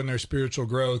grow in their spiritual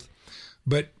growth.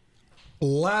 But a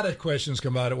lot of questions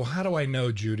come about it. Well, how do I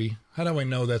know, Judy? How do I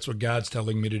know that's what God's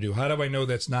telling me to do? How do I know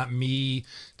that's not me?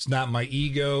 It's not my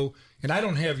ego. And I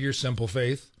don't have your simple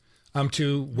faith. I'm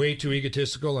way too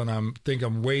egotistical, and I think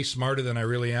I'm way smarter than I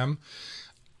really am.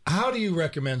 How do you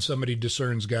recommend somebody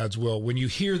discerns God's will when you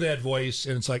hear that voice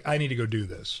and it's like, I need to go do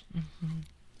this? Mm-hmm.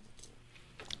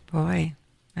 Boy,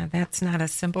 now that's not a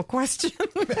simple question.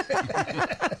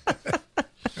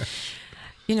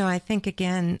 You know, I think,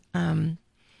 again,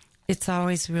 it's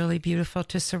always really beautiful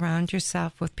to surround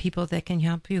yourself with people that can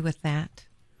help you with that.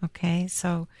 Okay,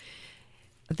 so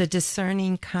the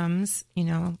discerning comes, you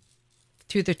know,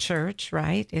 through the church,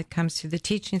 right? It comes through the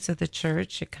teachings of the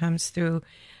church. It comes through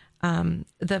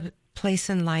the place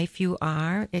in life you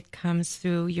are. It comes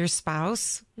through your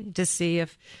spouse to see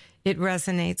if it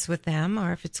resonates with them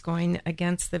or if it's going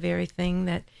against the very thing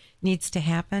that needs to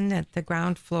happen at the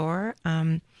ground floor.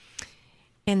 And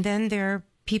then there are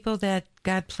people that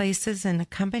God places and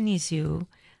accompanies you,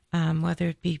 whether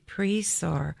it be priests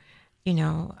or,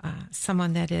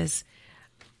 someone that is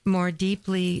more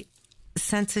deeply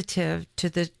sensitive to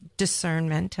the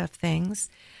discernment of things.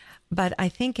 But I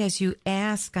think as you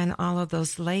ask on all of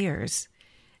those layers,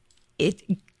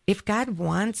 if God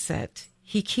wants it,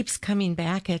 he keeps coming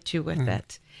back at you with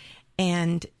it.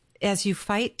 And as you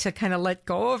fight to kind of let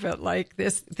go of it, like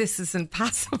this is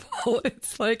impossible.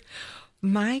 It's like,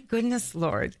 my goodness,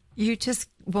 Lord, you just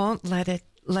won't let it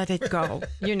go,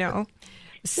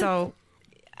 So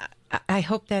I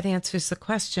hope that answers the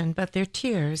question, but they're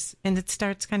tears, and it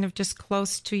starts kind of just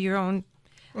close to your own,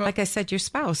 like I said, your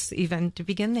spouse, even to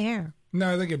begin there.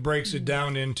 No, I think it breaks it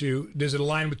down into, does it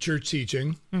align with church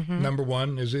teaching? Number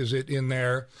one, is it in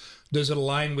there? Does it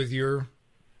align with your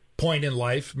point in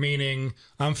life? Meaning,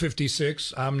 I'm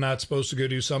 56, I'm not supposed to go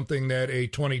do something that a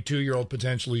 22-year-old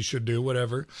potentially should do,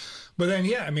 whatever. But then,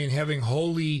 having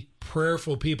holy,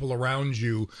 prayerful people around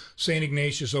you, St.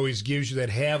 Ignatius always gives you that,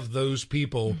 have those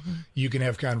people you can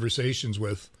have conversations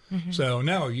with. So,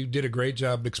 no, you did a great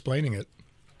job explaining it.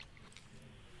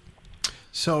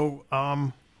 So,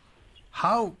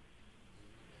 how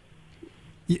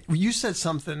you said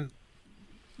something?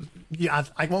 Yeah,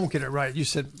 I won't get it right. You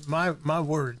said, "My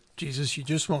word, Jesus, you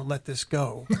just won't let this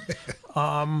go,"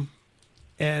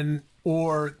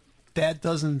 or that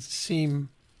doesn't seem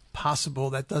possible.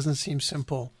 That doesn't seem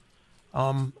simple.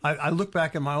 I look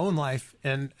back at my own life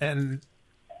and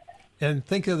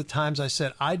think of the times I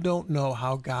said, "I don't know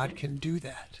how God can do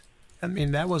that." I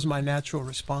mean, that was my natural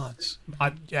response.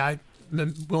 I'm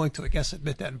willing to, I guess,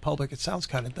 admit that in public. It sounds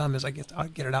kind of dumb as I get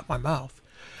it out my mouth.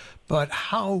 But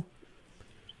how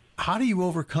do you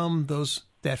overcome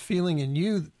that feeling in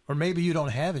you? Or maybe you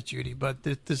don't have it, Judy, but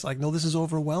it's like, no, this is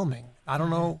overwhelming. I don't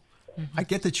know. I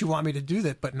get that you want me to do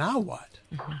that, but now what?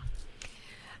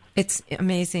 It's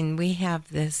amazing. We have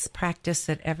this practice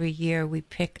that every year we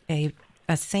pick a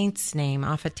saint's name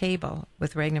off a table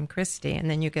with Regnum Christi, and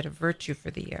then you get a virtue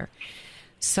for the year.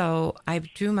 So I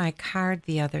drew my card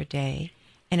the other day,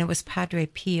 and it was Padre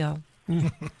Pio.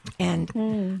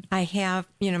 And I have,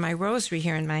 my rosary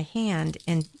here in my hand,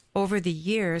 and over the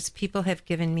years, people have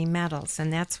given me medals,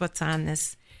 and that's what's on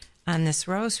this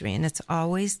rosary, and it's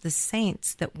always the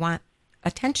saints that want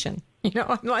attention.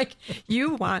 I'm like,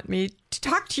 you want me to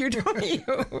talk to you, don't you?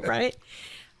 Right?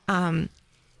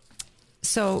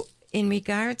 So in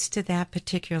regards to that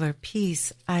particular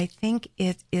piece, I think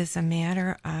it is a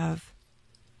matter of,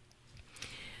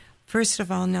 first of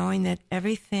all, knowing that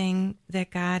everything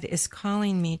that God is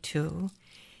calling me to,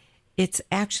 it's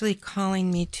actually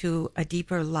calling me to a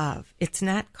deeper love. It's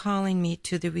not calling me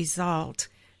to the result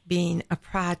being a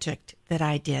project that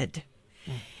I did.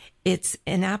 It's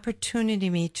an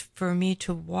opportunity for me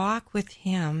to walk with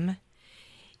him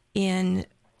in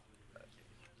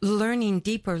learning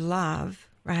deeper love,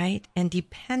 right, and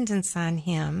dependence on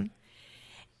him.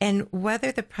 And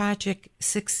whether the project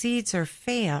succeeds or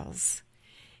fails,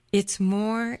 it's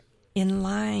more in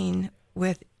line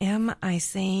with, am I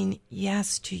saying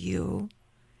yes to you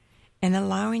and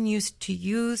allowing you to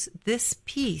use this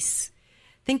piece?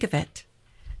 Think of it.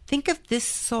 Think of this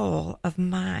soul of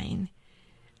mine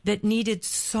that needed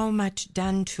so much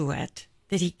done to it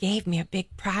that he gave me a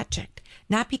big project,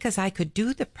 not because I could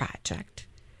do the project,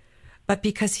 but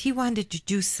because he wanted to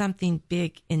do something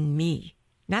big in me,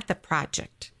 not the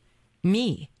project,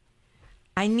 me.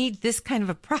 I need this kind of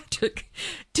a project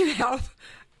to help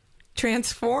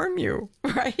transform you,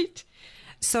 right?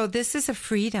 So this is a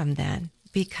freedom then,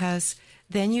 because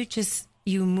then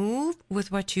you move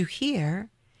with what you hear,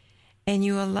 and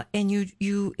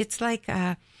you it's like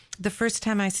the first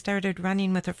time I started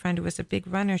running with a friend who was a big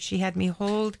runner, she had me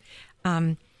hold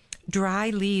dry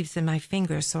leaves in my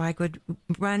fingers so I could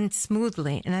run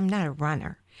smoothly, and I'm not a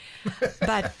runner.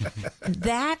 But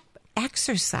that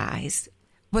exercise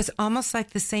was almost like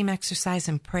the same exercise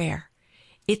in prayer.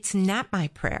 It's not my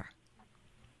prayer.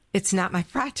 It's not my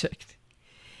project.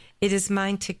 It is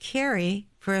mine to carry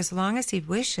for as long as he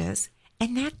wishes,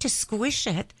 and not to squish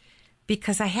it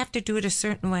because I have to do it a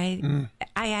certain way.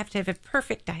 I have to have it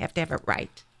perfect. I have to have it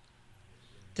right.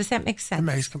 Does that make sense? It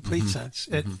makes complete sense.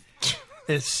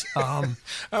 It's I'm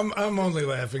only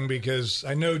laughing because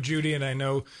I know Judy, and I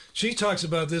know she talks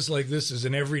about this like this is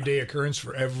an everyday occurrence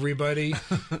for everybody.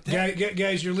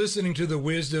 Guys, you're listening to the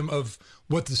wisdom of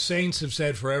what the saints have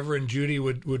said forever, and Judy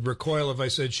would recoil if I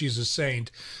said she's a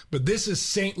saint. But this is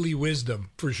saintly wisdom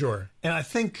for sure. And I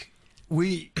think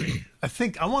I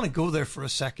think I want to go there for a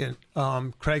second,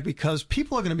 Craig, because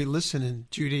people are going to be listening,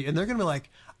 Judy, and they're going to be like,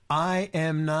 I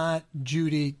am not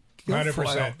Judy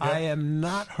Guilfoil. Yep. I am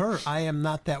not her. I am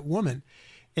not that woman.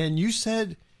 And you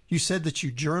said that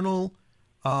you journal.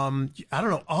 I don't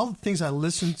know, all the things I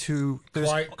listen to.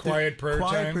 Quiet prayer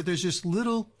time. There's just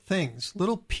little things,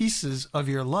 little pieces of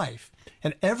your life.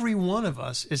 And every one of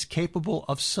us is capable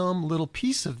of some little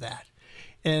piece of that.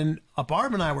 And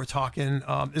Barb and I were talking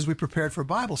as we prepared for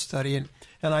Bible study, and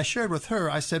I shared with her,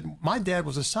 I said, my dad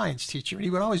was a science teacher, and he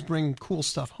would always bring cool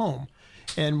stuff home.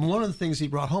 And one of the things he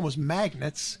brought home was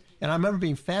magnets, and I remember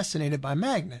being fascinated by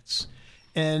magnets.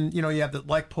 And, you have the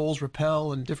like poles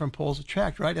repel and different poles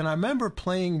attract, right? And I remember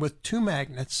playing with two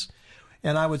magnets,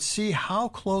 and I would see how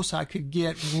close I could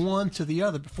get one to the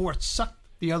other before it sucked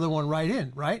the other one right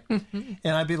in, right? Mm-hmm.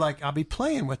 And I'd be like, I'll be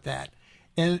playing with that.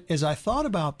 And as I thought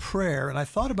about prayer and I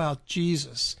thought about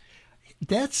Jesus,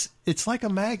 it's like a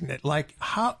magnet. Like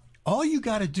all you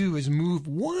got to do is move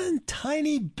one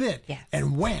tiny bit, yes,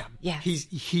 and wham, yes,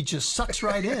 he just sucks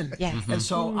right in. Yes. Mm-hmm. And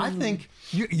so I think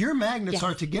your magnets, yes,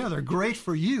 are together, great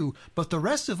for you, but the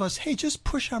rest of us, hey, just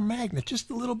push our magnet just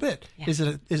a little bit. Yes.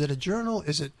 Is it a journal?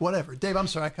 Is it whatever? Dave, I'm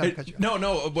sorry, I kind of cut you off.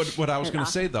 No. What I was going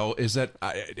to say though is that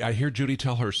I hear Judy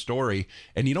tell her story,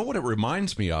 and you know what it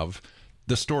reminds me of?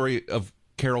 The story of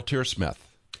Carol Tearsmith,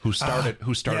 who started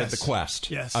yes, the Quest.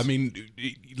 Yes. I mean,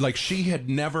 like, she had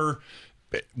never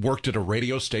worked at a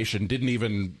radio station, didn't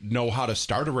even know how to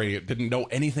start a radio, didn't know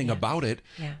anything, yes, about it.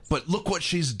 Yes. But look what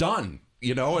she's done,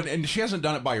 and she hasn't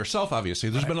done it by herself, obviously.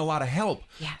 There's been a lot of help.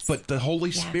 Yes. But the Holy,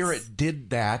 yes, Spirit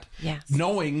did that, yes,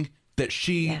 knowing that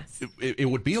yes, it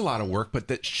would be a lot of work, but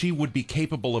that she would be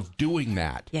capable of doing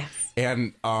that. Yes.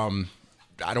 And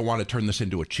I don't want to turn this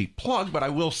into a cheap plug, but I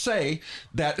will say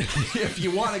that if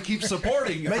you want to keep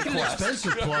supporting Make it an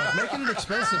expensive plug. Make it an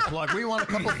expensive plug. We want a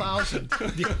couple thousand.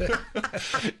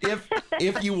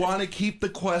 If you want to keep the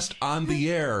Quest on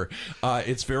the air,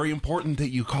 it's very important that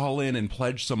you call in and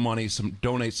pledge some money,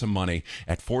 donate some money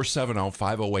at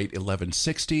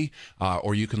 470-508-1160,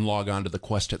 or you can log on to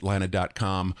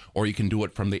thequestatlanta.com, or you can do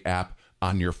it from the app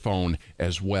on your phone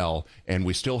as well. And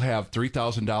we still have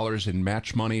 $3,000 in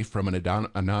match money from an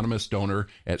anonymous donor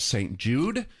at St.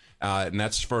 Jude. And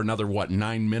that's for another,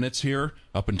 9 minutes here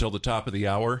up until the top of the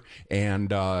hour. And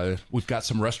we've got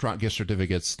some restaurant gift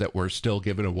certificates that we're still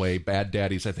giving away. Bad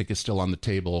Daddy's, I think, is still on the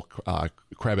table.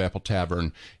 Crabapple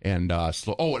Tavern. And and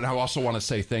I also want to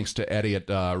say thanks to Eddie at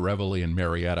Reveille in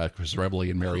Marietta, because Reveille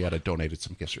in Marietta donated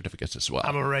some gift certificates as well.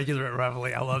 I'm a regular at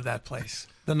Reveille. I love that place.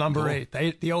 The number 8,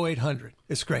 the 0800.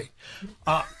 It's great.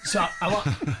 So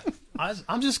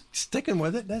I'm just sticking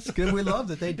with it. That's good. We love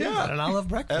that they did that, and I love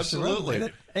breakfast. Absolutely.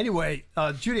 Anyway,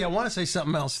 Judy, I want to say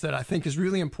something else that I think is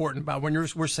really important about when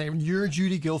we're saying you're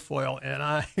Judy Guilfoil and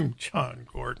I'm John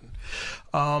Gordon.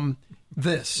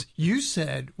 You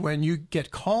said when you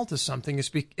get called to something,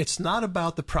 it's not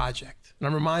about the project. And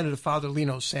I'm reminded of Father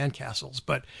Leno's Sandcastles,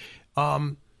 but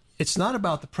it's not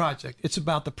about the project. It's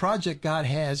about the project God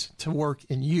has to work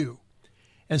in you.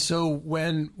 And so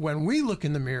when we look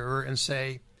in the mirror and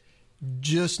say,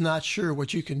 just not sure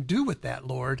what you can do with that,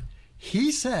 Lord,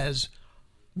 he says,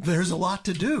 there's a lot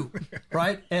to do,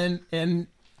 right? And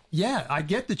yeah, I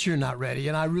get that you're not ready,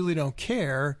 and I really don't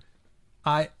care.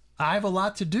 I have a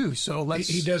lot to do, so let's...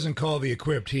 He doesn't call the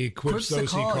equipped, he equips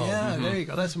those he calls. Yeah, there you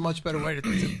go. That's a much better way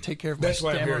to take care of my That's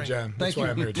why stammering. I'm here, John. That's why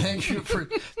I'm here, John.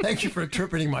 Thank you for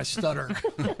interpreting my stutter.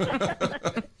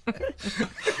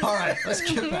 All right, let's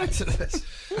get back to this.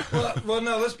 Well,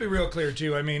 no, let's be real clear,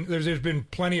 too. I mean, there's been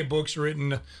plenty of books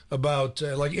written about,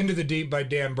 like Into the Deep by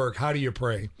Dan Burke, How Do You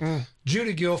Pray?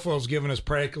 Judy Guilfoil's given us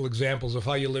practical examples of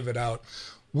how you live it out.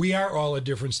 We are all at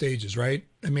different stages, right?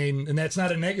 I mean, and that's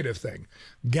not a negative thing.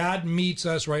 God meets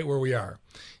us right where we are.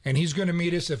 And he's going to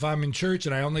meet us if I'm in church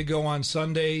and I only go on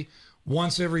Sunday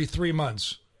once every 3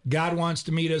 months. God wants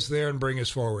to meet us there and bring us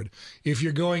forward. If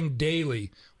you're going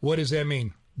daily, what does that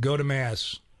mean? Go to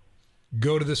Mass.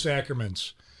 Go to the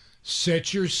sacraments.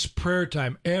 Set your prayer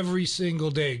time every single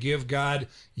day. Give God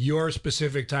your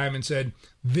specific time and said,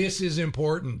 this is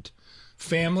important.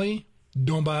 Family,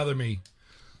 don't bother me.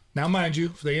 Now, mind you,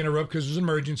 if they interrupt because there's an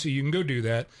emergency, you can go do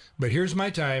that. But here's my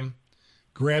time.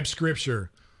 Grab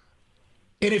scripture.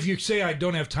 And if you say, I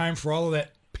don't have time for all of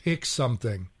that, pick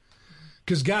something.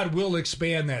 Because God will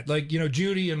expand that. Like,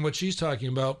 Judy and what she's talking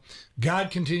about, God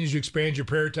continues to expand your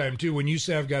prayer time, too. When you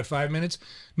say, I've got 5 minutes,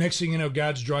 next thing you know,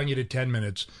 God's drawing you to 10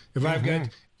 minutes. If I've got...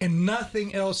 And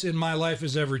nothing else in my life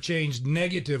has ever changed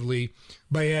negatively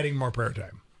by adding more prayer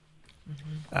time.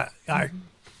 I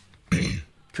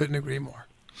couldn't agree more.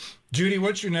 Judy,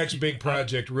 what's your next big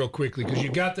project, real quickly? Because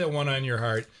you got that one on your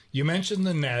heart. You mentioned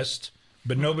the Nest,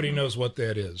 but nobody knows what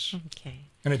that is. Okay.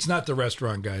 And it's not the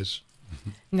restaurant, guys.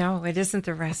 No, it isn't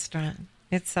the restaurant.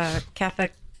 It's a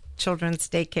Catholic children's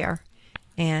daycare.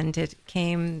 And it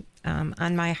came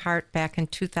on my heart back in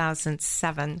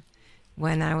 2007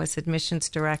 when I was admissions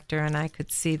director, and I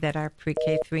could see that our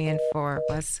pre-K 3 and 4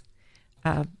 was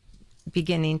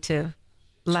beginning to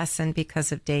lessen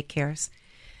because of daycares.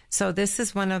 So this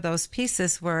is one of those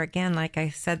pieces where, again, like I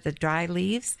said, the dry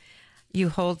leaves, I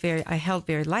held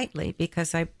very lightly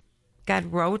because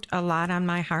God wrote a lot on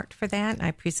my heart for that.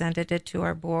 I presented it to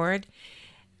our board.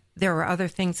 There were other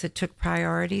things that took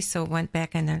priority, so it went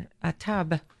back in a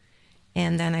tub,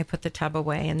 and then I put the tub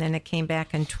away, and then it came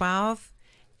back in 12,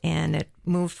 and it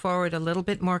moved forward a little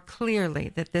bit more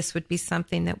clearly that this would be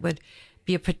something that would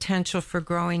be a potential for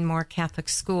growing more Catholic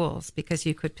schools because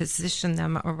you could position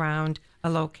them around a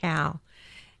locale.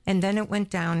 And then it went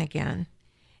down again.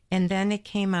 And then it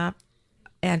came up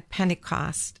at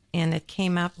Pentecost, and it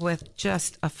came up with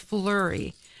just a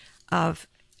flurry of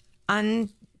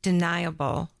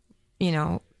undeniable,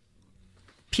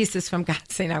 pieces from God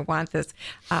saying, I want this.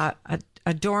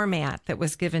 A doormat that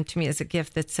was given to me as a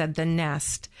gift that said The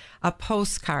Nest, a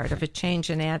postcard of a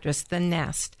change in address, The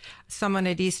Nest, someone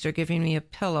at Easter giving me a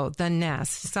pillow, The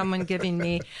Nest, someone giving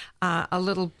me a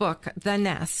little book, The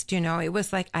Nest. It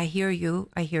was like, I hear you,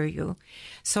 I hear you.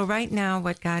 So right now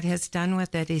what God has done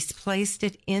with it, He's placed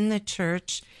it in the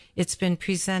church. It's been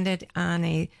presented on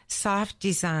a soft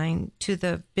design to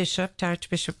the bishop, to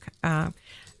Archbishop,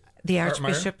 the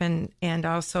Archbishop, and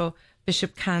also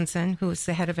Bishop Kanzen, who is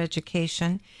the head of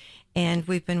education. And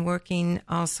we've been working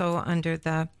also under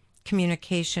the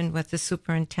communication with the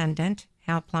superintendent,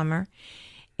 Hal Plummer.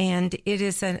 And it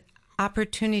is an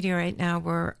opportunity right now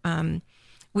where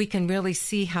we can really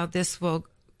see how this will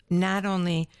not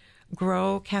only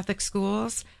grow Catholic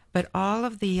schools, but all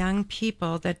of the young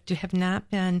people that have not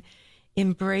been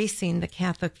embracing the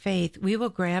Catholic faith, we will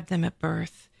grab them at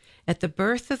birth. At the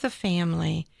birth of the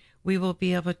family, we will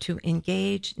be able to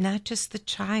engage not just the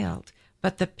child,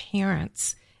 but the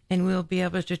parents, and we'll be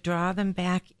able to draw them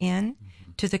back in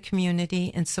to the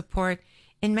community and support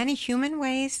in many human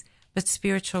ways, but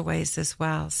spiritual ways as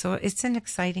well. So it's an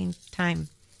exciting time.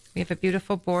 We have a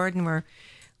beautiful board, and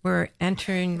we're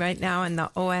entering right now in the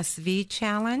OSV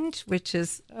challenge, which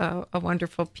is a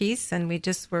wonderful piece, and we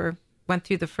just went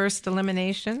through the first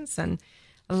eliminations, and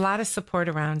a lot of support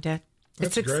around it.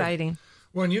 It's exciting.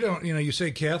 Well, and you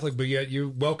say Catholic, but yet you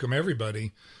welcome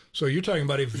everybody. So you're talking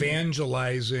about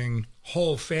evangelizing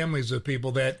whole families of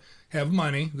people that have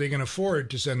money. They can afford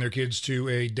to send their kids to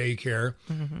a daycare.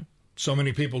 Mm-hmm. So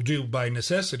many people do by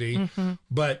necessity. Mm-hmm.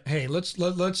 But hey, let's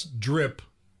drip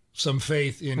some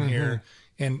faith in here.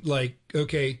 And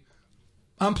okay,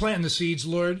 I'm planting the seeds,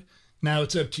 Lord. Now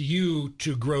it's up to you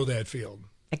to grow that field.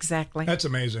 Exactly. That's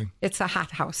amazing. It's a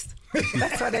hothouse.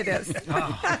 That's what it is.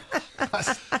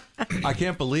 I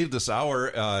can't believe this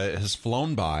hour has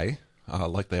flown by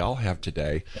like they all have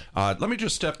today. Let me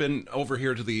just step in over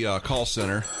here to the call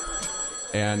center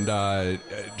and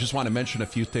just want to mention a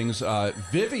few things.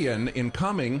 Vivian,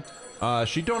 incoming,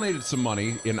 she donated some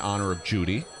money in honor of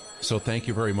Judy. So thank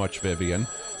you very much, Vivian.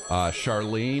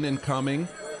 Charlene, incoming,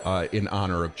 in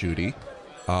honor of Judy.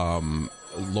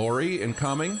 Lori,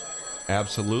 incoming.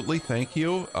 Absolutely. Thank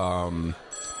you.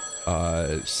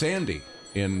 Sandy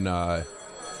in...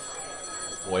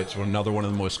 boy, it's another one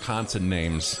of the Wisconsin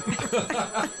names.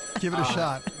 Give it a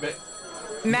shot.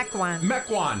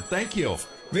 Mequon. Thank you.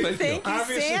 Thank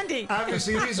you, Sandy.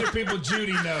 Obviously, these are people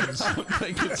Judy knows. I'm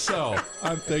thinking so.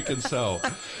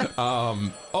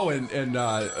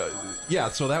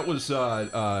 So that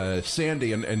was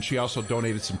Sandy, and she also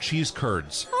donated some cheese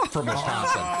curds from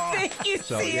Wisconsin. Thank you,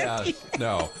 Sandy. Yes,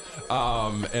 no.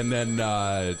 And then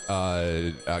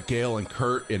Gail and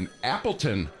Kurt in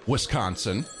Appleton,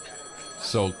 Wisconsin.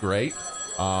 So great.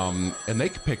 And they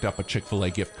picked up a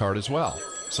Chick-fil-A gift card as well.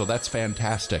 So that's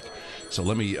fantastic. So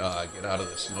let me get out of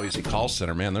this noisy call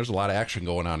center. Man, there's a lot of action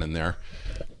going on in there.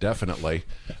 Definitely.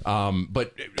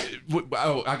 But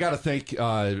I got to thank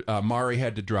Mari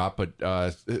had to drop, but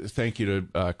thank you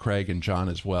to Craig and John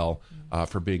as well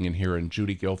for being in here. And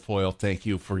Judy Guilfoil, thank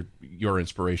you for your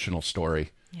inspirational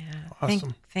story. Yeah.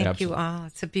 Awesome. Thank you all.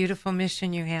 It's a beautiful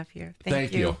mission you have here.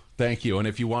 Thank you. Thank you. And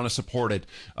if you want to support it,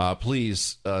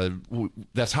 please,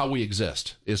 that's how we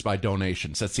exist, is by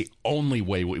donations. That's the only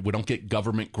way. We don't get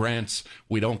government grants.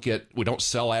 We don't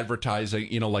sell advertising,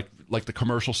 like the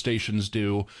commercial stations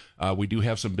do. We do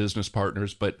have some business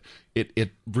partners, but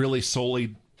it really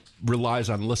solely relies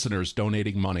on listeners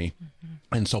donating money.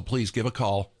 And so please give a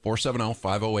call,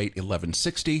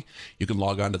 470-508-1160. You can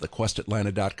log on to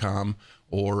thequestatlanta.com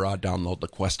or download the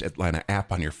Quest Atlanta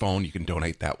app on your phone. You can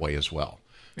donate that way as well.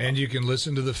 And you can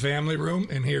listen to the Family Room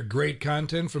and hear great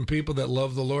content from people that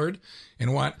love the Lord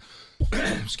and want,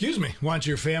 want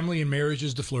your family and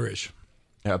marriages to flourish.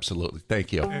 Absolutely.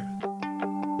 Thank you.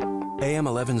 AM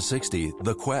 1160,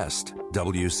 The Quest,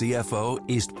 WCFO,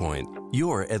 East Point,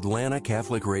 your Atlanta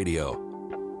Catholic Radio.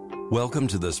 Welcome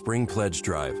to the Spring Pledge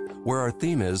Drive, where our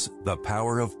theme is the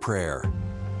power of prayer.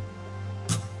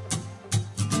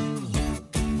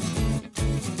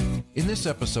 In this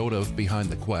episode of Behind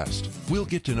the Quest, we'll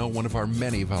get to know one of our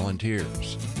many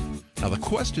volunteers. Now, the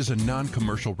Quest is a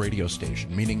non-commercial radio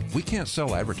station, meaning we can't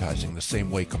sell advertising the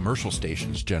same way commercial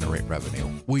stations generate revenue.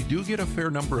 We do get a fair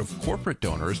number of corporate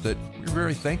donors that we're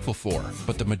very thankful for,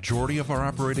 but the majority of our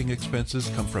operating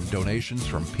expenses come from donations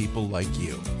from people like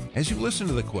you. As you listen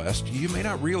to the Quest, you may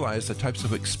not realize the types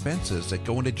of expenses that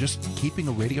go into just keeping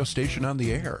a radio station on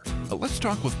the air. But let's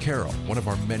talk with Carol, one of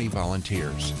our many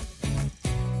volunteers.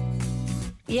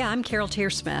 Yeah, I'm Carol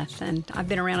Tearsmith, and I've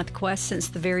been around at the Quest since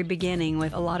the very beginning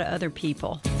with a lot of other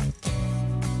people.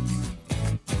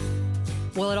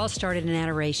 Well, it all started in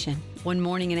adoration. One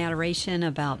morning in adoration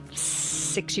about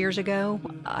 6 years ago,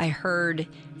 I heard,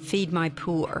 "Feed my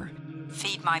poor,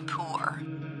 feed my poor,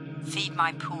 feed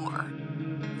my poor,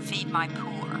 feed my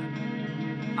poor,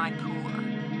 my poor,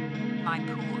 my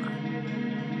poor."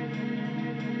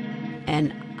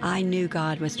 And I knew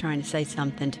God was trying to say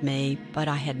something to me, but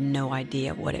I had no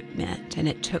idea what it meant. And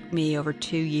it took me over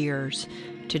 2 years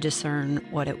to discern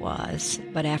what it was.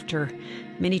 But after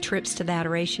many trips to the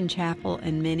Adoration Chapel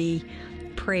and many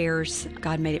prayers,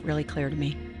 God made it really clear to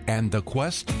me. And the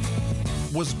Quest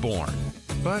was born,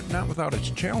 but not without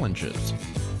its challenges.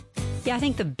 Yeah, I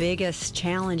think the biggest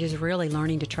challenge is really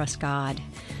learning to trust God.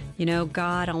 You know,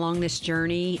 God along this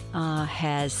journey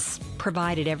has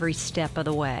provided every step of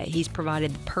the way. He's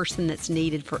provided the person that's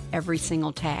needed for every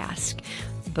single task.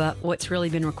 But what's really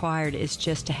been required is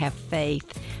just to have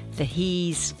faith that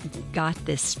He's got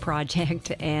this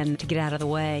project and to get out of the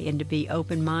way and to be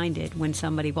open-minded when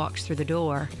somebody walks through the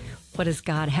door. What is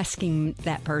God asking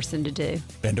that person to do?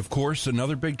 And of course,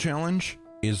 another big challenge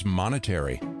is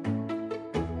monetary.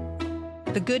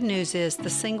 The good news is the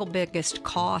single biggest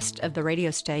cost of the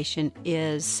radio station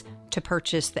is to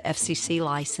purchase the FCC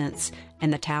license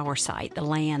and the tower site, the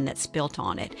land that's built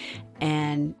on it.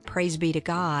 And praise be to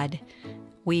God,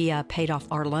 we paid off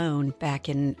our loan back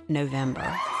in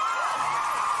November.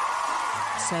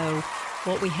 So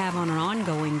what we have on an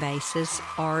ongoing basis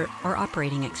are our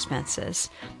operating expenses.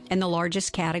 And the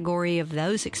largest category of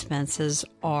those expenses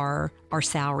are our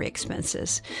salary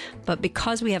expenses. But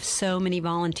because we have so many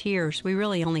volunteers, we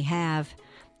really only have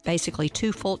basically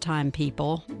 2 full-time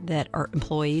people that are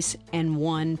employees and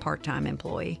 1 part-time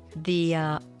employee.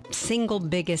 The single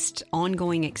biggest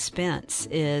ongoing expense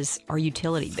is our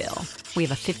utility bill. We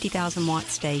have a 50,000 watt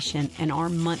station and our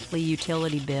monthly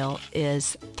utility bill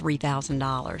is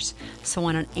 $3,000. So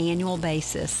on an annual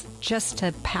basis, just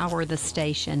to power the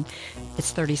station,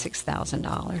 it's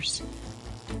 $36,000.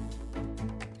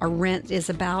 Our rent is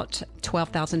about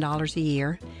 $12,000 a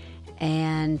year.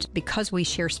 And because we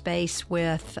share space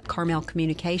with Carmel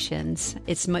Communications,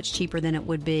 it's much cheaper than it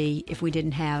would be if we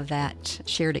didn't have that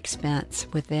shared expense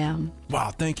with them. Wow,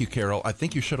 thank you, Carol. I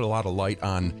think you shed a lot of light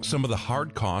on some of the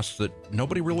hard costs that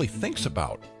nobody really thinks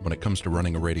about when it comes to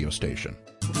running a radio station.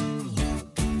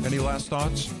 Any last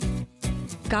thoughts?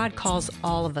 God calls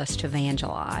all of us to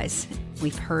evangelize.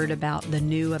 We've heard about the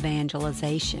new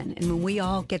evangelization. And when we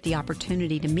all get the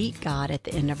opportunity to meet God at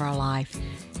the end of our life,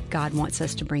 God wants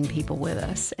us to bring people with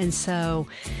us. And so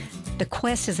the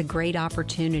Quest is a great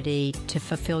opportunity to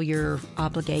fulfill your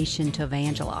obligation to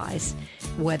evangelize,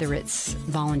 whether it's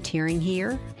volunteering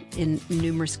here in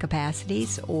numerous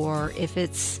capacities or if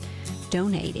it's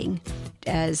donating.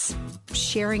 As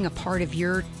sharing a part of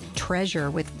your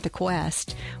treasure with the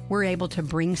Quest, we're able to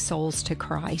bring souls to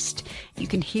Christ. You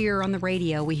can hear on the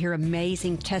radio, we hear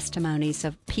amazing testimonies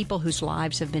of people whose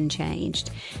lives have been changed.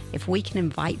 If we can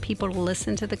invite people to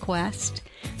listen to the Quest,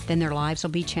 then their lives will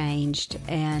be changed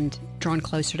and drawn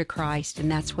closer to Christ.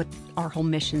 And that's what our whole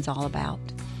mission's all about,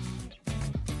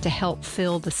 to help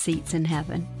fill the seats in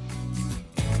heaven.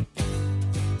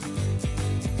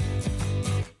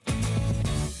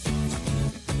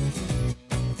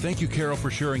 Thank you, Carol,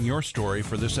 for sharing your story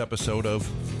for this episode of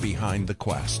Behind the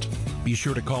Quest. Be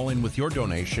sure to call in with your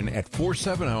donation at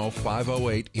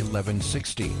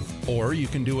 470-508-1160. Or you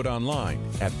can do it online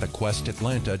at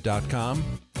thequestatlanta.com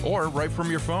or right from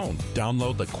your phone.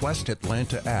 Download the Quest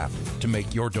Atlanta app to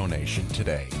make your donation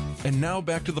today. And now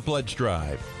back to the pledge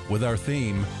drive with our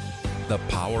theme, the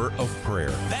power of prayer.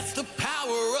 That's the